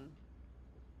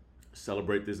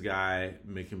 Celebrate this guy,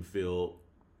 make him feel,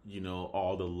 you know,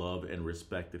 all the love and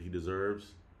respect that he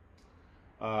deserves.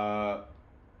 And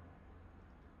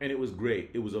it was great.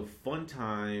 It was a fun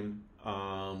time.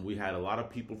 We had a lot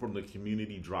of people from the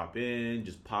community drop in,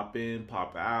 just pop in,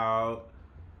 pop out,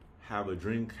 have a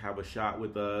drink, have a shot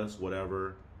with us,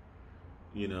 whatever.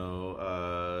 You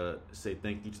know, say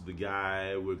thank you to the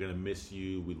guy. We're going to miss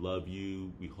you. We love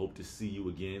you. We hope to see you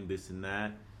again, this and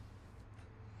that.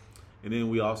 And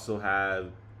then we also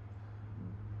have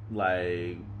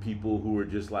like people who are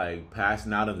just like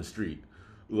passing out on the street.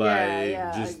 Like,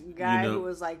 just, a guy you know, who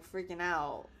was like freaking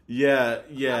out. Yeah.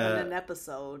 Having an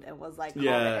episode and was like calling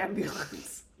the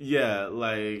ambulance. Yeah,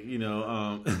 like, you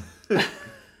know,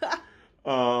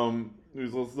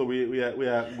 so we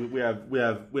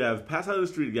have passed out of the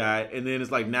street guy, and then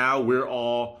it's like now we're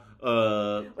all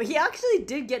well, he actually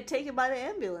did get taken by the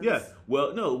ambulance. Yeah.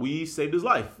 Well, no, we saved his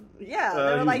life. Yeah,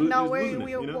 they were like, no,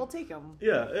 we'll take him.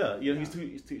 Yeah. You know, he's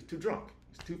too drunk.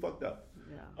 He's too fucked up.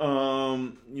 Yeah.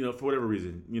 You know, for whatever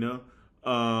reason, you know.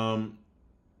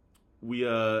 We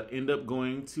end up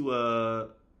going to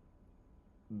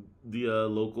the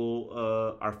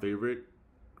local our favorite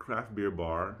craft beer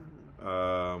bar,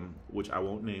 which I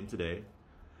won't name today.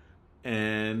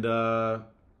 And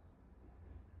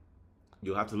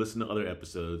you'll have to listen to other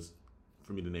episodes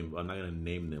for me to name. I'm not gonna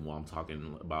name them while I'm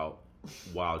talking about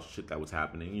wild shit that was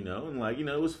happening, you know. And like, you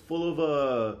know, it was full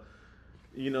of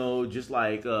you know, just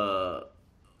like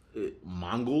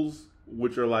Mongols,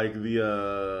 which are like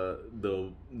the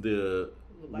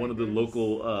one of the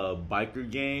local biker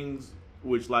gangs,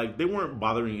 which like they weren't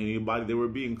bothering anybody. They were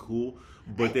being cool,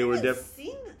 but they were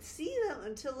see them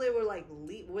until they were like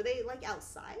were they like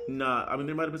outside? Nah, I mean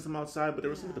there might have been some outside, but there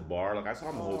was some at the bar. Like I saw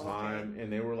them the whole time,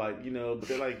 and they were like, you know, but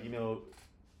they're like, you know,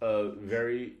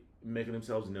 very making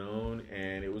themselves known,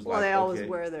 and it was like, they always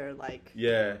wear their like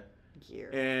gear.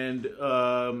 And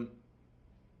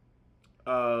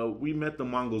we met the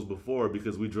Mongols before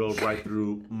because we drove right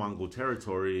through Mongol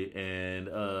territory, and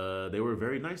they were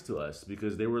very nice to us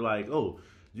because they were like, "Oh,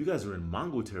 you guys are in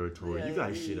Mongol territory. You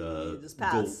guys should just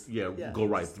pass. Go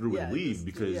right through and leave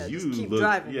because you just keep look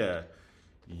driving.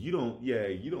 you don't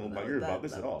you're about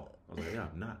this at all." I was like, "Yeah,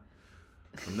 I'm not."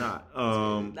 I'm not.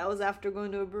 That was after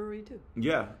going to a brewery too.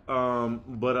 Yeah.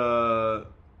 But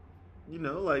you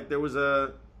know, like there was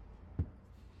a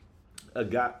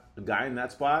guy in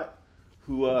that spot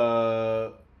who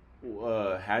had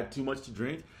too much to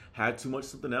drink, had too much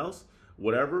something else,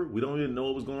 whatever. We don't even know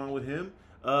what was going on with him.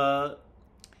 And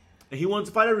he wanted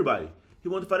to fight everybody. He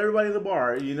wanted to fight everybody in the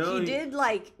bar, you know? He did,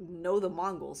 like, know the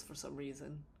Mongols for some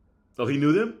reason. Oh, he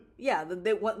knew them? Yeah,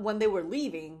 when they were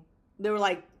leaving, they were,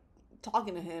 like,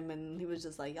 talking to him, and he was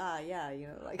just like, yeah, you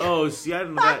know, like... Oh, see, I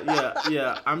didn't know that.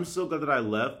 Yeah. I'm so glad that I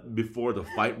left before the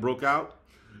fight broke out,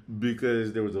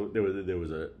 because there was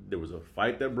a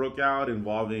fight that broke out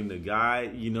involving the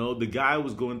guy. You know, the guy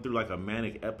was going through, like, a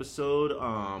manic episode.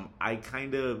 I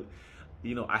kind of,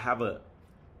 you know, I have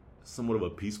somewhat of a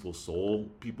peaceful soul,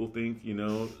 people think, you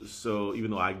know, so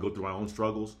even though I go through my own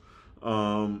struggles,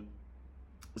 so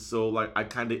like I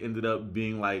kind of ended up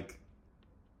being like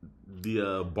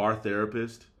the bar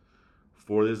therapist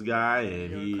for this guy,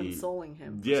 and he consoling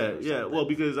him. Yeah. Well,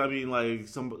 because I mean, like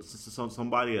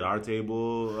somebody at our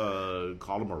table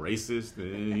called him a racist,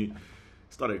 and he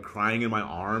started crying in my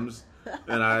arms,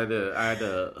 and I had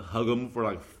to hug him for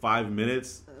like 5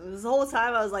 minutes. This whole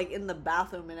time I was like in the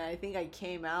bathroom, and I think I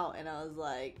came out and I was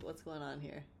like, "What's going on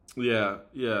here?" Yeah.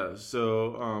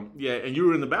 So, and you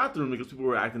were in the bathroom because people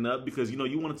were acting up because, you know,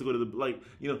 you wanted to go to the, like,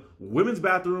 you know, women's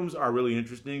bathrooms are really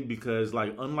interesting because,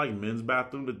 like, unlike men's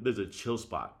bathroom, there's a chill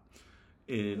spot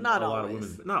in not a always. lot of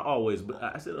women's, not always, but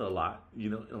I said it a lot, you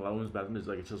know, in a lot of women's bathrooms, there's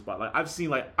like a chill spot. Like, I've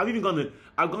gone to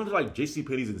like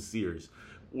JCPenney's and Sears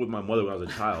with my mother when I was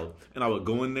a child, and I would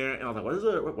go in there and I was like,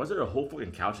 why is there a whole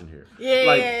fucking couch in here?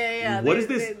 Yeah. What is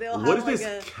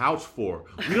this couch for?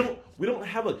 We don't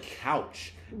have a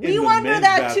couch. We wonder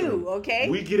that too, okay?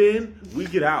 We get in, we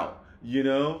get out, you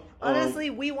know? Honestly,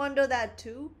 we wonder that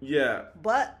too. Yeah.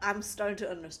 But I'm starting to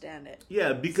understand it.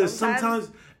 Yeah, because sometimes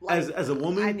like, as a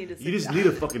woman, you just need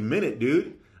a fucking minute,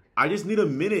 dude. I just need a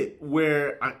minute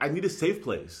where I need a safe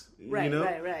place. Right, you know?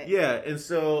 Right. Yeah, and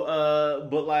so,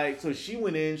 but like, so she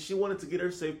went in, she wanted to get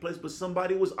her safe place, but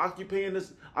somebody was occupying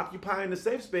the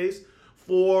safe space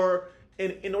for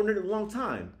an inordinate long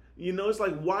time. You know, it's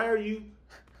like, why are you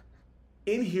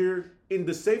in here in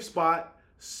the safe spot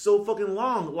so fucking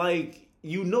long? Like,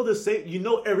 you know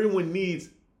everyone needs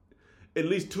at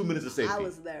least 2 minutes of safety. I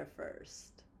was there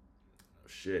first.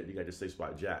 Shit, you got your safe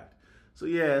spot jacked. So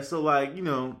yeah, so like, you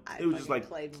know, it was just like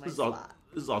this is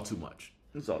all too much.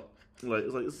 This is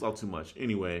all too much.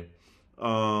 Anyway,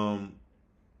 so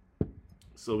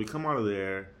we come out of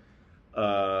there.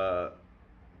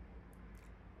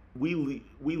 We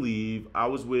leave. I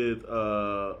was with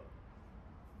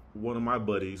one of my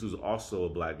buddies who's also a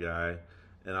black guy,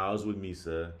 and I was with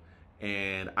Misa,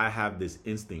 and I have this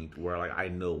instinct where like I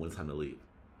know when it's time to leave.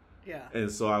 Yeah. And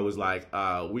so I was like,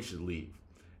 we should leave.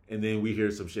 And then we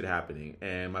hear some shit happening,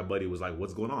 and my buddy was like,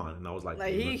 "What's going on?" And I was like,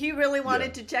 he really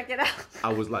wanted to check it out.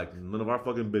 I was like, "None of our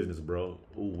fucking business, bro.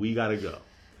 We gotta go."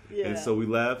 Yeah. And so we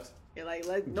left. You're like,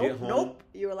 nope.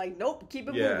 You were like, nope. Keep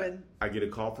it moving. I get a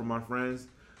call from my friends.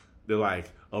 They're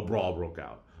like, a brawl broke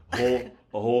out, a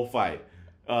whole fight.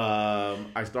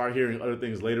 I start hearing other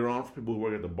things later on from people who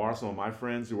work at the bar. Some of my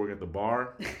friends who work at the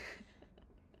bar,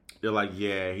 they're like,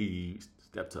 "Yeah, he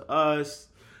stepped to us.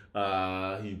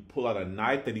 He pulled out a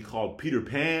knife that he called Peter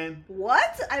Pan."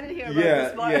 What? I didn't hear about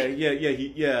this part.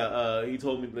 He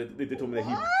told me. They told me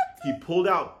that he pulled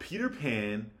out Peter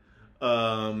Pan,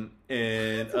 and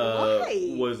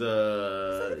was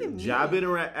jabbing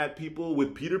at people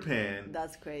with Peter Pan.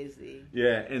 That's crazy.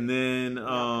 Yeah, and then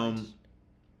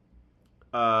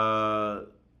I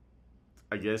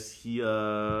guess he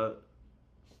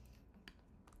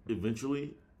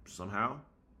eventually somehow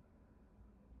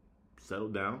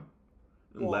settled down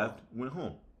and left, went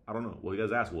home. I don't know. Well, he got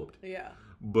his ass whooped. Yeah.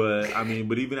 But I mean,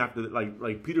 but even after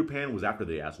like Peter Pan was after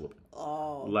the ass whooping.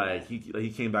 Oh. Like he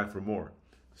came back for more.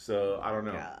 So I don't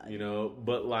know. God. You know,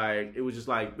 but like it was just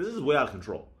like this is way out of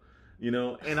control. You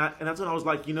know, and that's when I was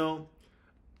like, you know,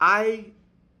 I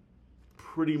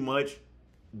pretty much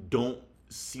don't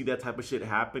see that type of shit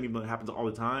happen, even though it happens all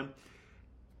the time.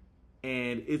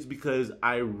 And it's because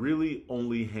I really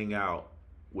only hang out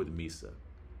with Misa.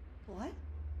 What?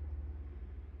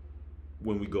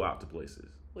 When we go out to places.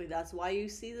 Wait, that's why you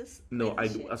see this? No,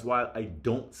 that's why I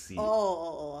don't see it.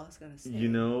 Oh, I was gonna say. You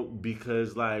know,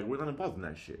 because like we're not involved in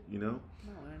that shit, you know?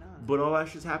 No, we're not. But all that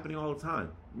shit's happening all the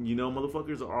time. You know,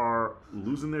 motherfuckers are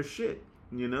losing their shit.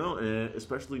 You know, and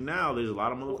especially now, there's a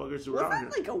lot of motherfuckers who are out here.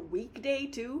 Was that like a weekday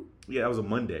too? Yeah, that was a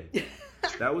Monday.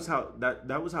 that was how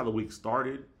the week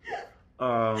started.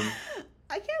 I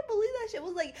can't believe that shit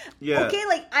was like. Yeah. Okay,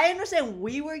 like I understand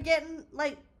we were getting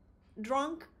like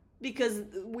drunk, because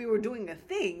we were doing a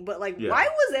thing, but like, Yeah. why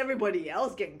was everybody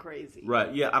else getting crazy?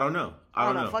 Right. Yeah, I don't know. I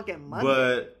don't On a know. fucking Monday.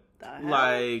 But The hell?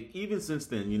 like even since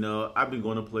then, you know, I've been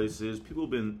going to places. People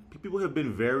have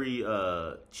been very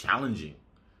challenging.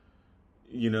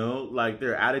 You know, like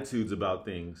their attitudes about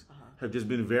things have just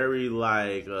been very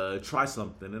like try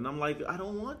something, and I'm like, I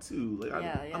don't want to. Like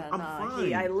I'm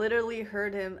fine. I literally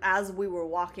heard him as we were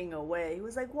walking away. He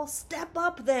was like, "Well, step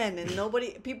up then." And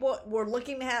people were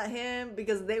looking at him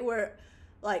because they were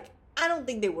like, I don't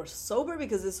think they were sober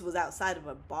because this was outside of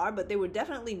a bar, but they were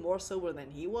definitely more sober than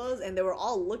he was, and they were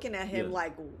all looking at him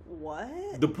like,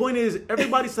 "What?" The point is,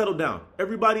 everybody settle down.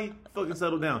 Everybody fucking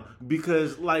settle down,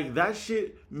 because like that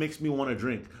shit makes me want to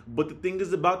drink. But the thing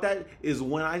is about that is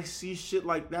when I see shit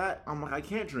like that, I'm like, I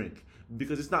can't drink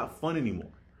because it's not fun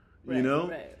anymore. Right, you know?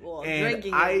 right. Well, and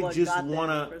drinking is I what just got there in the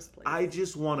wanna, first place. I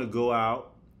just wanna go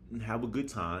out and have a good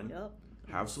time, Yep.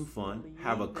 have some fun, Leave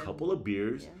have a and- couple of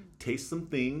beers, yeah. taste some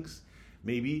things,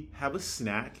 maybe have a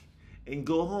snack, and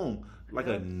go home like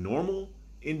a normal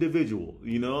individual.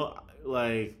 You know,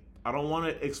 like I don't want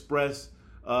to express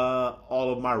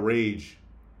all of my rage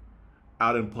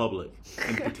out in public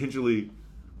and potentially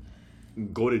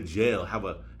go to jail, have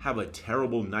a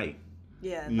terrible night.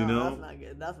 Yeah, You no, know? that's not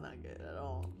good. That's not good at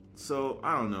all. So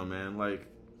I don't know, man. Like,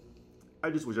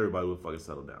 I just wish everybody would fucking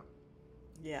settle down.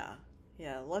 Yeah.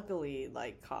 Yeah, luckily,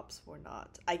 like, cops were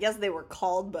not. I guess they were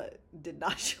called, but did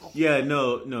not show up. Yeah,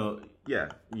 no, yeah.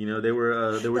 You know, they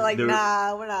were They're like,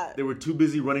 nah, we're not. They were too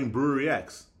busy running Brewery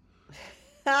X.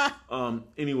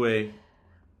 Anyway,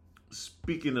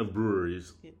 speaking of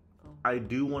breweries, I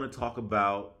do want to talk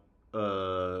about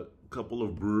a couple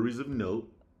of breweries of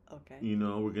note. Okay. You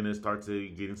know, we're gonna start to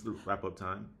get into the wrap up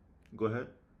time. Go ahead.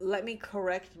 Let me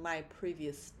correct my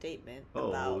previous statement Oh, what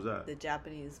about was that? the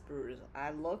Japanese brewers.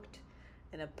 I looked,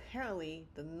 and apparently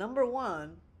the number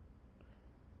one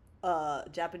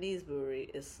Japanese brewery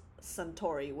is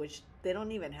Suntory, which they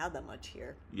don't even have that much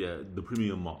here. Yeah, the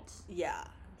premium malts. Yeah.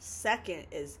 Second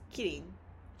is Kirin.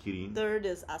 Kirin. Third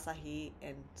is Asahi,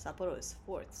 and Sapporo is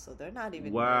fourth. So they're not even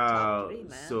in the Wow. top three,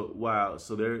 man.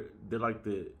 So they're like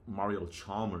the Mario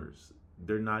Chalmers.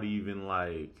 They're not even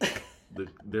like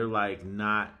they're like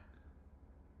not.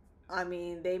 I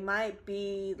mean, they might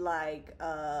be like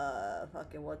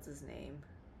fucking what's his name?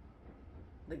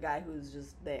 The guy who's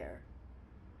just there.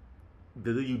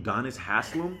 They're the Udonis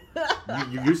Haslam.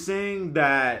 You're saying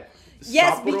that?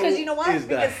 Yes, Sapporo because you know what? is the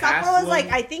Because Sapporo is like,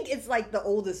 Haslam? I think it's like the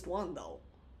oldest one though.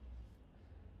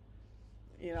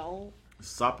 You know?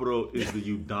 Sapporo is the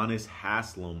Udonis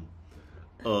Haslam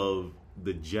of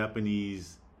the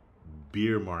Japanese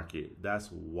beer market.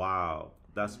 That's wild.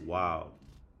 That's wild.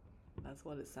 That's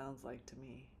what it sounds like to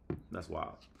me. That's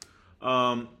wild.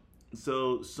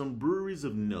 So some breweries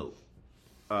of note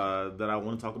that I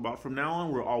want to talk about. From now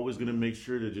on, we're always going to make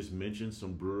sure to just mention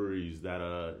some breweries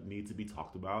that need to be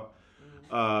talked about.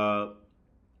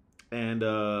 And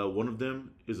one of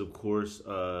them is, of course,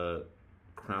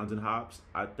 Crowns and Hops.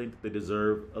 I think they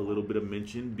deserve a little bit of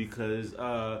mention because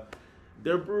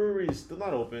their brewery is still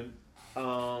not open.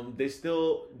 They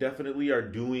still definitely are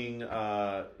doing,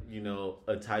 you know,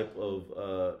 a type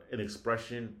of an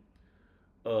expression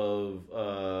of,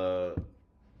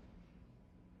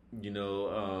 you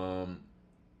know,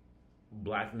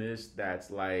 blackness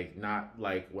that's like not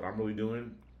like what I'm really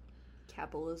doing.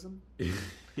 Capitalism.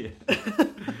 Yeah.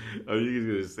 Oh,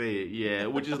 you're gonna say it, yeah.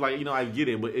 Which is like, you know, I get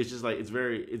it, but it's just like it's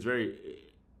very,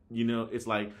 you know, it's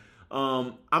like,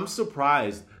 I'm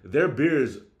surprised their beer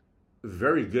is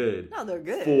very good. No, they're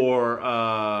good. For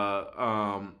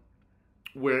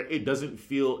where it doesn't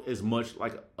feel as much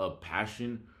like a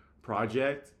passion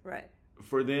project Right.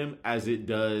 for them as it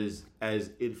does,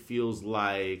 as it feels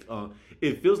like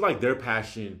their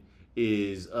passion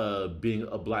is being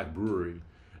a black brewery.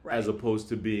 Right. As opposed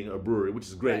to being a brewery, which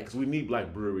is great Right. because we need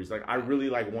black breweries. Like I really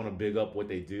like want to big up what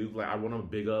they do. Like I want to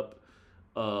big up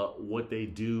what they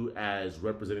do as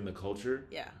representing the culture.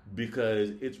 Yeah.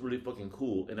 Because it's really fucking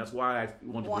cool, and that's why I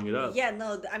want to bring it up. Yeah,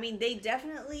 no, I mean, they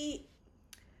definitely,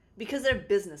 because they're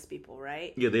business people,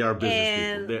 right? Yeah, they are business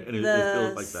And people, and it the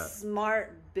feels like that.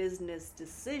 smart business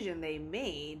decision they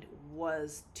made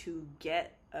was to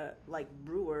get like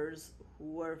brewers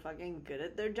who were fucking good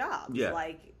at their jobs. Yeah.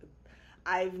 Like,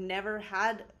 I've never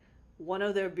had one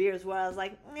of their beers where I was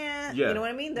like, Yeah. you know what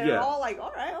I mean? They're Yeah. all like,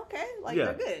 all right, okay, like Yeah.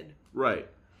 they're good. Right.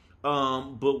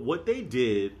 But what they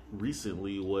did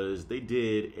recently was they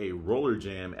did a roller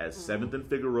jam at 7th and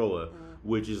Figueroa,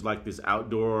 which is like this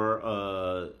outdoor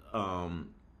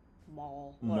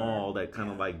mall that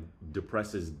kind of like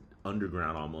depresses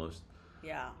underground almost.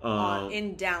 Yeah. Um,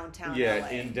 in downtown Yeah, LA.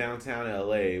 in downtown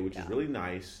LA, which is really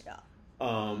nice. Yeah.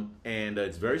 And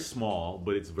it's very small,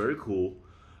 but it's very cool,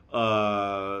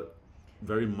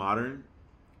 very modern,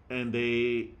 and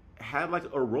they had like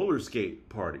a roller skate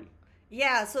party.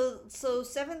 Yeah, so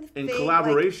Seventh in Fig,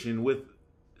 collaboration with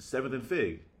Seventh and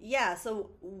Fig. Yeah,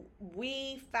 so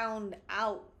we found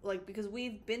out like because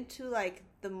we've been to like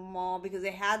the mall because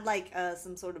they had like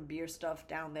some sort of beer stuff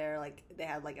down there. Like they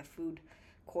had like a food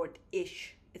court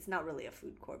ish. It's not really a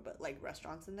food court, but like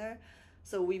restaurants in there.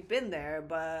 So we've been there,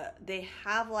 but they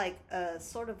have like a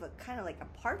sort of a kind of like a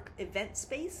park event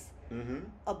space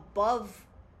above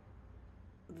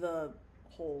the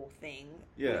whole thing,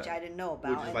 which I didn't know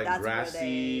about. Which is and like that's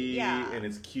grassy, where they, and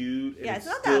it's cute. And it's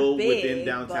not still that big within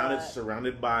downtown. but... It's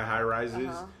surrounded by high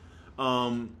rises.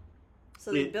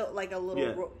 So they built like a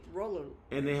little roller.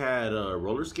 And they had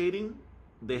roller skating.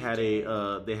 They had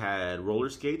they had roller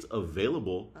skates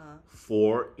available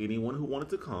for anyone who wanted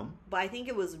to come. But I think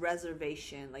it was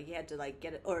reservation. Like you had to like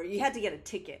get it, or you had to get a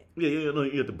ticket. No,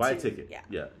 you had to buy a ticket.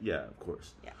 Yeah, of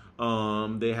course. Yeah.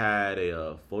 They had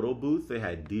a photo booth. They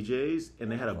had DJs,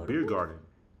 and they had a beer garden.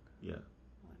 Yeah.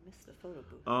 Oh, I missed the photo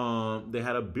booth. They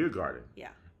had a beer garden. Yeah.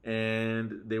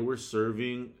 And they were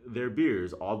serving their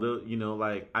beers. Although,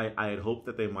 like I had hoped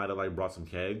that they might have like brought some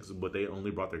kegs, but they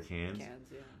only brought their cans.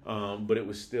 But it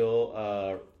was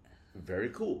still very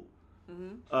cool.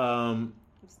 It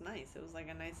was nice. It was like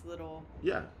a nice little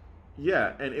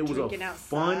and it was a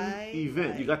fun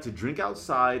event. Like... You got to drink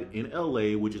outside in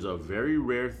LA, which is a very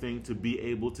rare thing to be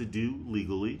able to do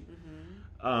legally.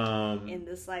 In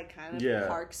this like kind of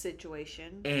park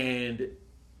situation. And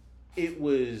it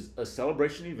was a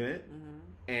celebration event,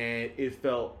 and it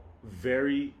felt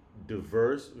very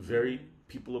diverse, very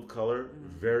people of color,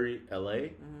 very LA.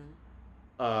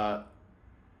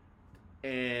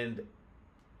 And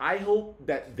I hope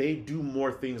that they do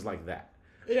more things like that.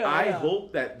 I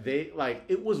hope that they, like,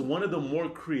 it was one of the more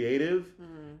creative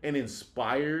and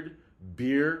inspired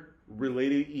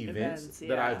beer-related events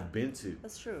that I've been to.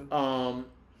 That's true.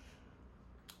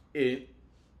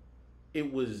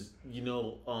 It was,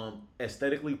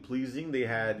 aesthetically pleasing. They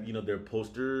had, their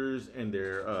posters and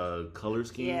their color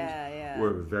schemes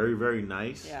were very, very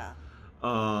nice. Yeah.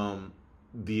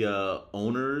 The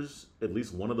owners, at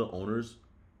least one of the owners,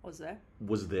 was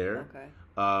there. Okay.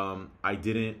 I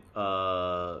didn't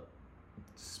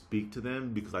speak to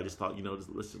them because I just thought, let's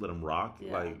just let them rock.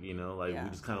 Yeah. We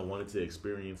just kind of wanted to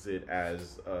experience it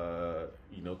as,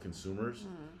 consumers.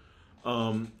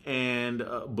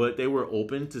 But they were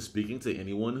open to speaking to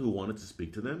anyone who wanted to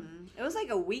speak to them. It was like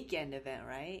a weekend event,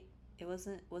 right? Was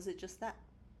it just that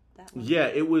one? Yeah,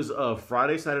 it was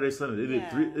Friday, Saturday, Sunday.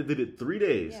 They did 3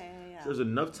 days. Yeah. So there's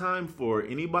enough time for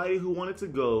anybody who wanted to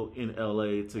go in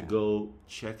LA to go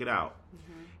check it out.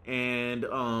 And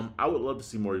I would love to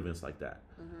see more events like that.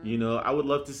 I would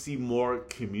love to see more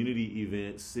community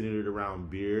events centered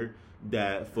around beer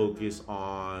that focus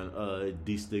on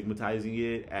destigmatizing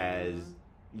it as,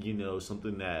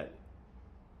 something that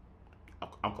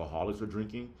alcoholics are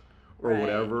drinking or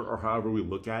whatever, or however we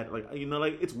look at it. Like,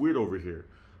 it's weird over here.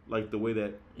 Like the way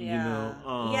that,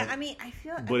 I mean, I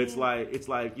feel... But it's like,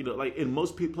 like in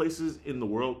most places in the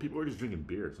world, people are just drinking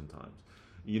beer sometimes.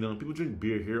 People drink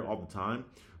beer here all the time,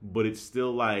 but it's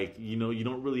still like, you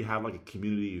don't really have like a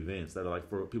community events that are like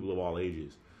for people of all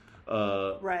ages.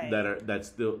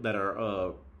 That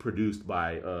are produced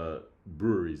by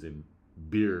breweries and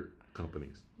beer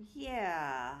companies.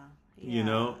 Yeah.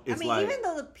 It's even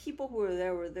though the people who were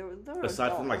there were aside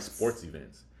adults. from like sports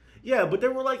events. Yeah, but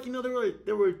there were like,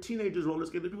 there were teenagers roller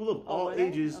skating, people of all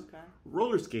ages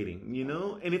roller skating,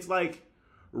 and it's like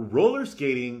roller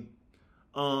skating.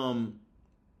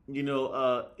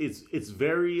 It's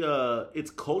very it's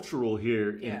cultural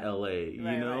here in LA.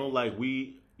 Like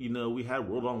we had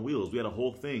World on Wheels. We had a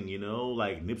whole thing,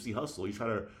 like Nipsey Hussle. He tried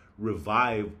to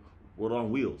revive World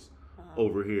on Wheels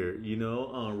over here.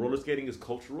 Roller skating is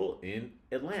cultural in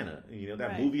Atlanta.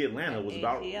 That movie Atlanta was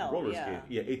about roller skating.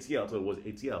 Yeah, ATL. So it was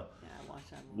ATL. Yeah, I watched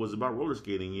that movie. Was about roller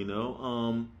skating.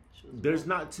 There's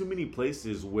not too many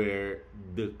places where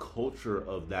the culture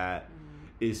of that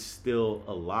is still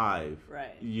alive.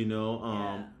 Right.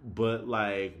 But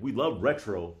like we love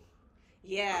retro.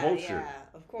 Culture. Yeah,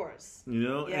 of course.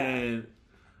 And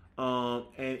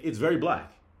it's very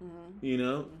black.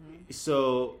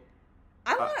 So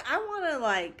I want to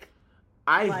like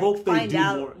I hope they find do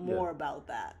out more about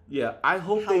that. Yeah, I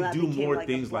hope How they that do became, more like, a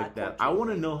things black like that. culture I want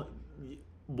to thing. know.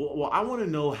 Well, I want to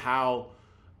know how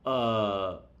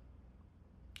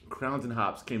Crowns and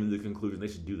Hops came to the conclusion they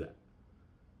should do that.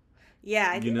 Yeah,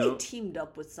 I think they teamed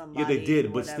up with somebody. Yeah, they did,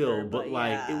 but whatever, still, but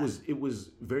like it was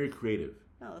very creative.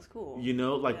 No, that's cool.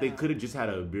 They could have just had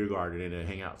a beer garden and a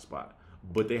hangout spot,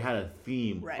 but they had a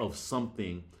theme Right. of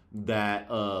something that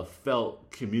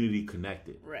felt community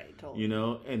connected. Right. Totally. You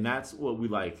know, and that's what we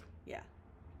like Yeah.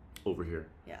 over here.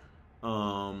 Yeah.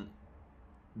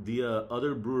 The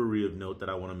other brewery of note that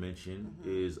I want to mention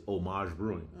is Homage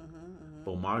Brewing.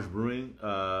 Homage Brewing,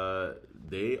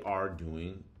 they are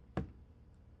doing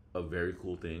a very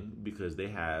cool thing because they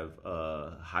have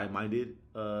high-minded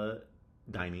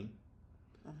dining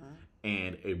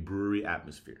and a brewery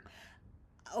atmosphere.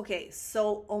 Okay,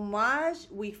 so Homage,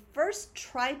 we first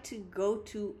tried to go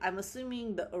to, I'm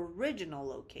assuming the original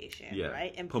location,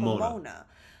 right? In Pomona.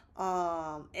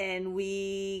 And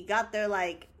we got there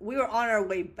like, we were on our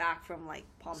way back from like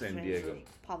Palm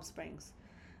Springs.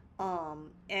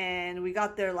 And we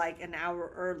got there like an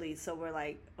hour early, so we're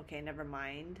like, okay, never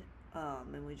mind.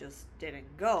 And we just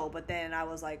didn't go. But then I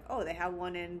was like, oh, they have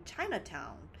one in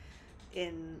Chinatown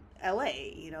in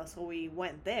LA, you know, so we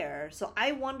went there. So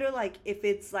I wonder like if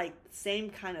it's like same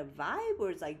kind of vibe or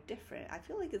it's like different. I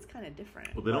feel like it's kind of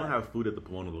different. Well, they don't have food at the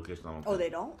Pomona location. I don't think. They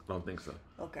don't? I don't think so.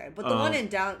 Okay, but the one in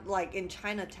in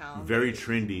Chinatown, very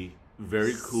trendy,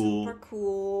 very cool, super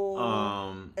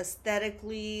cool,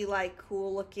 aesthetically like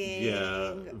cool looking.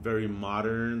 Yeah, very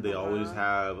modern. They always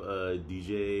have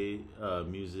DJ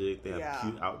music. They have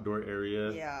cute outdoor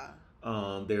area. Yeah.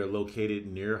 They're located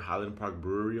near Highland Park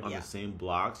Brewery on the same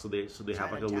block, so they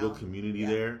have like a little community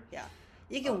there. Yeah,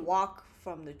 you can walk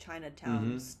from the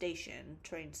Chinatown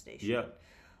train station. Yeah.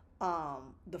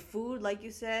 The food, like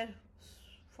you said,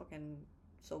 fucking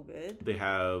so good. They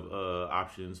have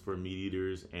options for meat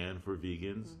eaters and for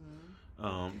vegans.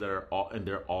 They're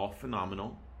all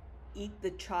phenomenal. Eat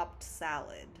the chopped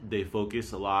salad. They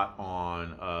focus a lot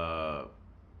on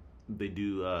they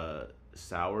do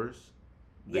sours.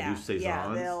 They do saisons.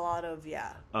 Yeah, they have a lot of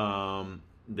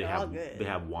they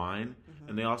have wine,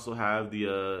 and they also have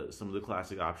the some of the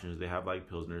classic options. They have like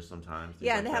pilsners sometimes.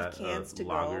 And they have cans to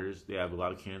lagers. Go. They have a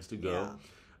lot of cans to go.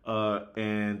 Yeah.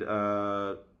 And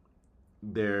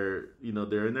they're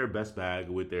in their best bag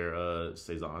with their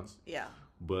saisons. Yeah.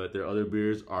 But their other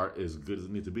beers are as good as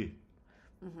it need to be.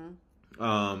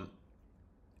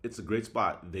 It's a great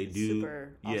spot. They do.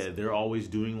 Super awesome. They're always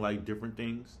doing like different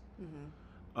things.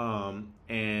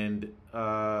 And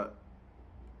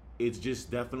it's just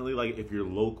definitely like if you're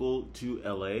local to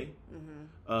LA,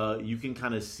 you can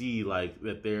kind of see like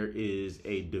that there is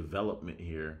a development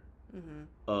here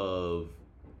of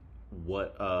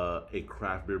what a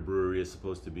craft beer brewery is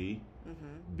supposed to be.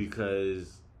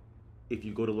 Because if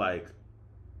you go to like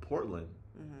Portland,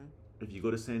 if you go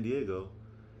to San Diego,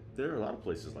 there are a lot of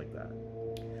places like that.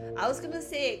 I was gonna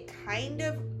say it kind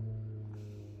of,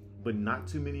 but not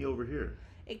too many over here.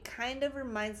 It kind of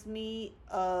reminds me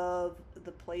of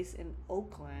the place in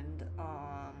Oakland,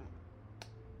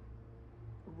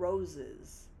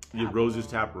 Roses. Roses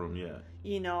Tap Room, yeah.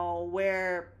 You know,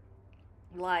 where,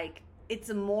 like, it's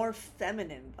a more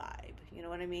feminine vibe. You know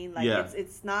what I mean? Like,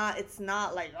 it's not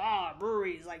like,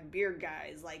 breweries, like, beer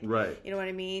guys. Like, right. You know what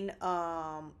I mean?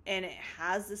 And it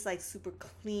has this, like, super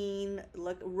clean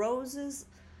look. Roses...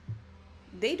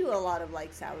 They do a lot of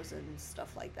like sours and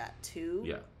stuff like that too.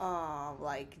 Yeah.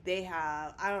 Like they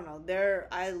have, I don't know.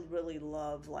 I really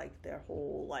love like their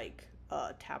whole like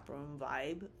tap room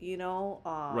vibe. You know.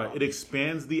 Right. It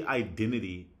expands the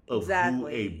identity of who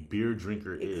a beer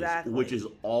drinker is, which is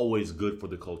always good for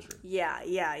the culture. Yeah.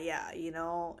 You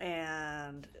know,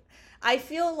 and I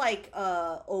feel like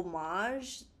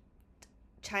Homage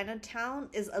Chinatown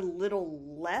is a little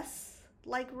less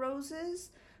like Roses.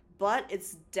 But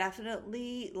it's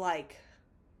definitely like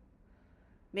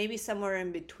maybe somewhere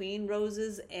in between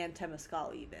Roses and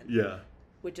Temescal even. Yeah.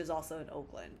 Which is also in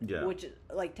Oakland. Yeah. Which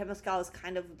like Temescal is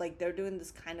kind of like they're doing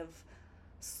this kind of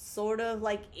sort of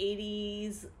like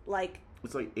 80s like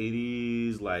it's like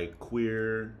 80s like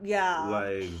queer. Yeah.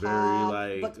 Like pop,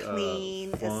 very like but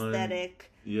clean, fun.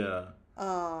 aesthetic. Yeah.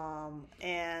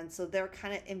 And so they're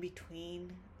kind of in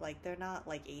between. Like, they're not,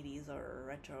 like, 80s or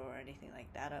retro or anything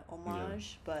like that at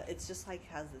Homage. Yeah. But it's just, like,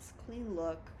 has this clean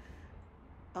look.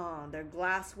 Their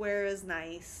glassware is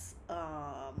nice.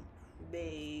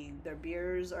 Their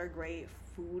beers are great.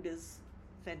 Food is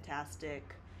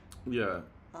fantastic. Yeah.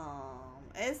 And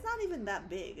it's not even that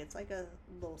big. It's, like, a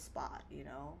little spot, you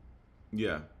know?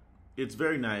 Yeah. It's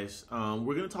very nice.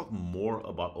 We're going to talk more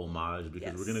about Homage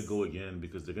because we're going to go again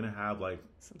because they're going to have, like...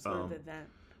 some sort of event.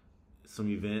 Some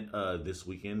event this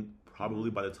weekend. Probably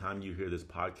by the time you hear this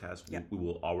podcast, we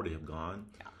will already have gone.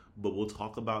 Yeah. But we'll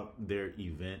talk about their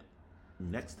event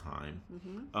next time.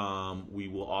 We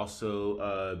will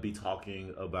also be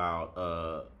talking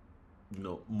about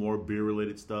more beer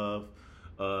related stuff.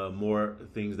 more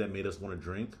things that made us want to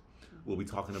drink. We'll be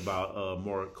talking about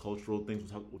more cultural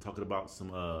things. We're talking about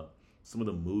some of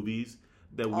the movies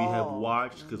that we have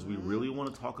watched because we really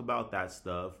want to talk about that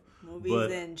stuff.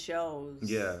 Movies and shows.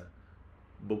 Yeah.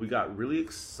 But we got really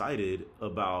excited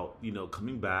about,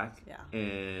 coming back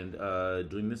and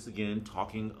doing this again,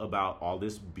 talking about all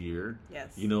this beer.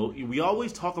 Yes. We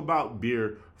always talk about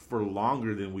beer for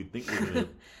longer than we think we're going to.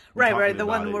 Right. The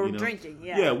one we're drinking.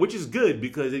 Yeah. Yeah, which is good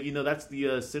because, that's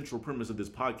the central premise of this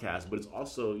podcast. But it's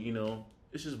also,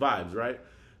 it's just vibes, right?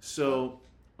 So,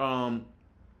 and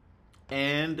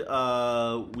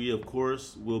we, of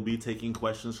course, will be taking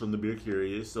questions from the Beer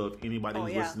Curious. So if anybody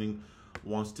who's listening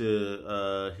wants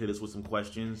to hit us with some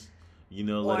questions, let us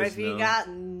know. Or if you got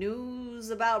news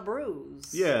about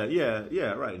brews. Yeah,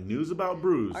 right. News about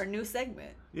brews. Our new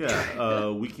segment. Yeah,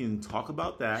 we can talk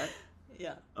about that.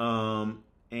 Yeah.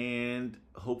 And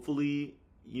hopefully,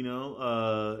 you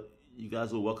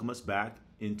guys will welcome us back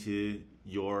into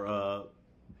your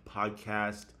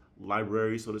podcast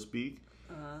library, so to speak.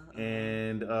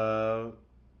 And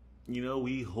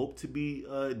we hope to be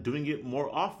doing it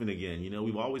more often again.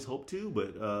 We've always hoped to,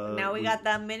 but now we got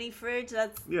that mini fridge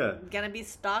that's gonna be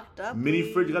stocked up.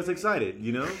 Mini fridge got us excited,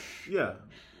 Yeah,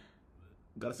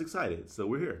 got us excited. So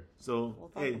we're here. So we'll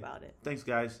talk about it. Thanks,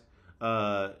 guys.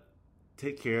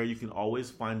 Take care. You can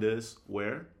always find us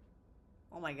where?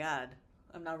 Oh my God,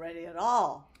 I'm not ready at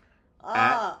all.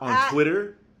 On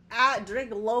Twitter at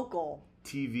Drink Local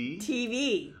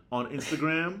TV. On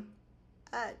Instagram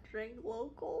at Drink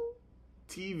Local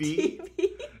TV.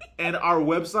 And our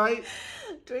website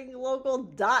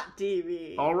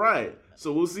drinklocal.tv. All right.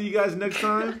 So we'll see you guys next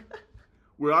time.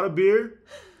 We're out of beer.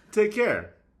 Take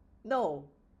care. No.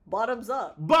 Bottoms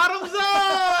up. Bottoms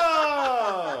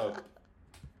up!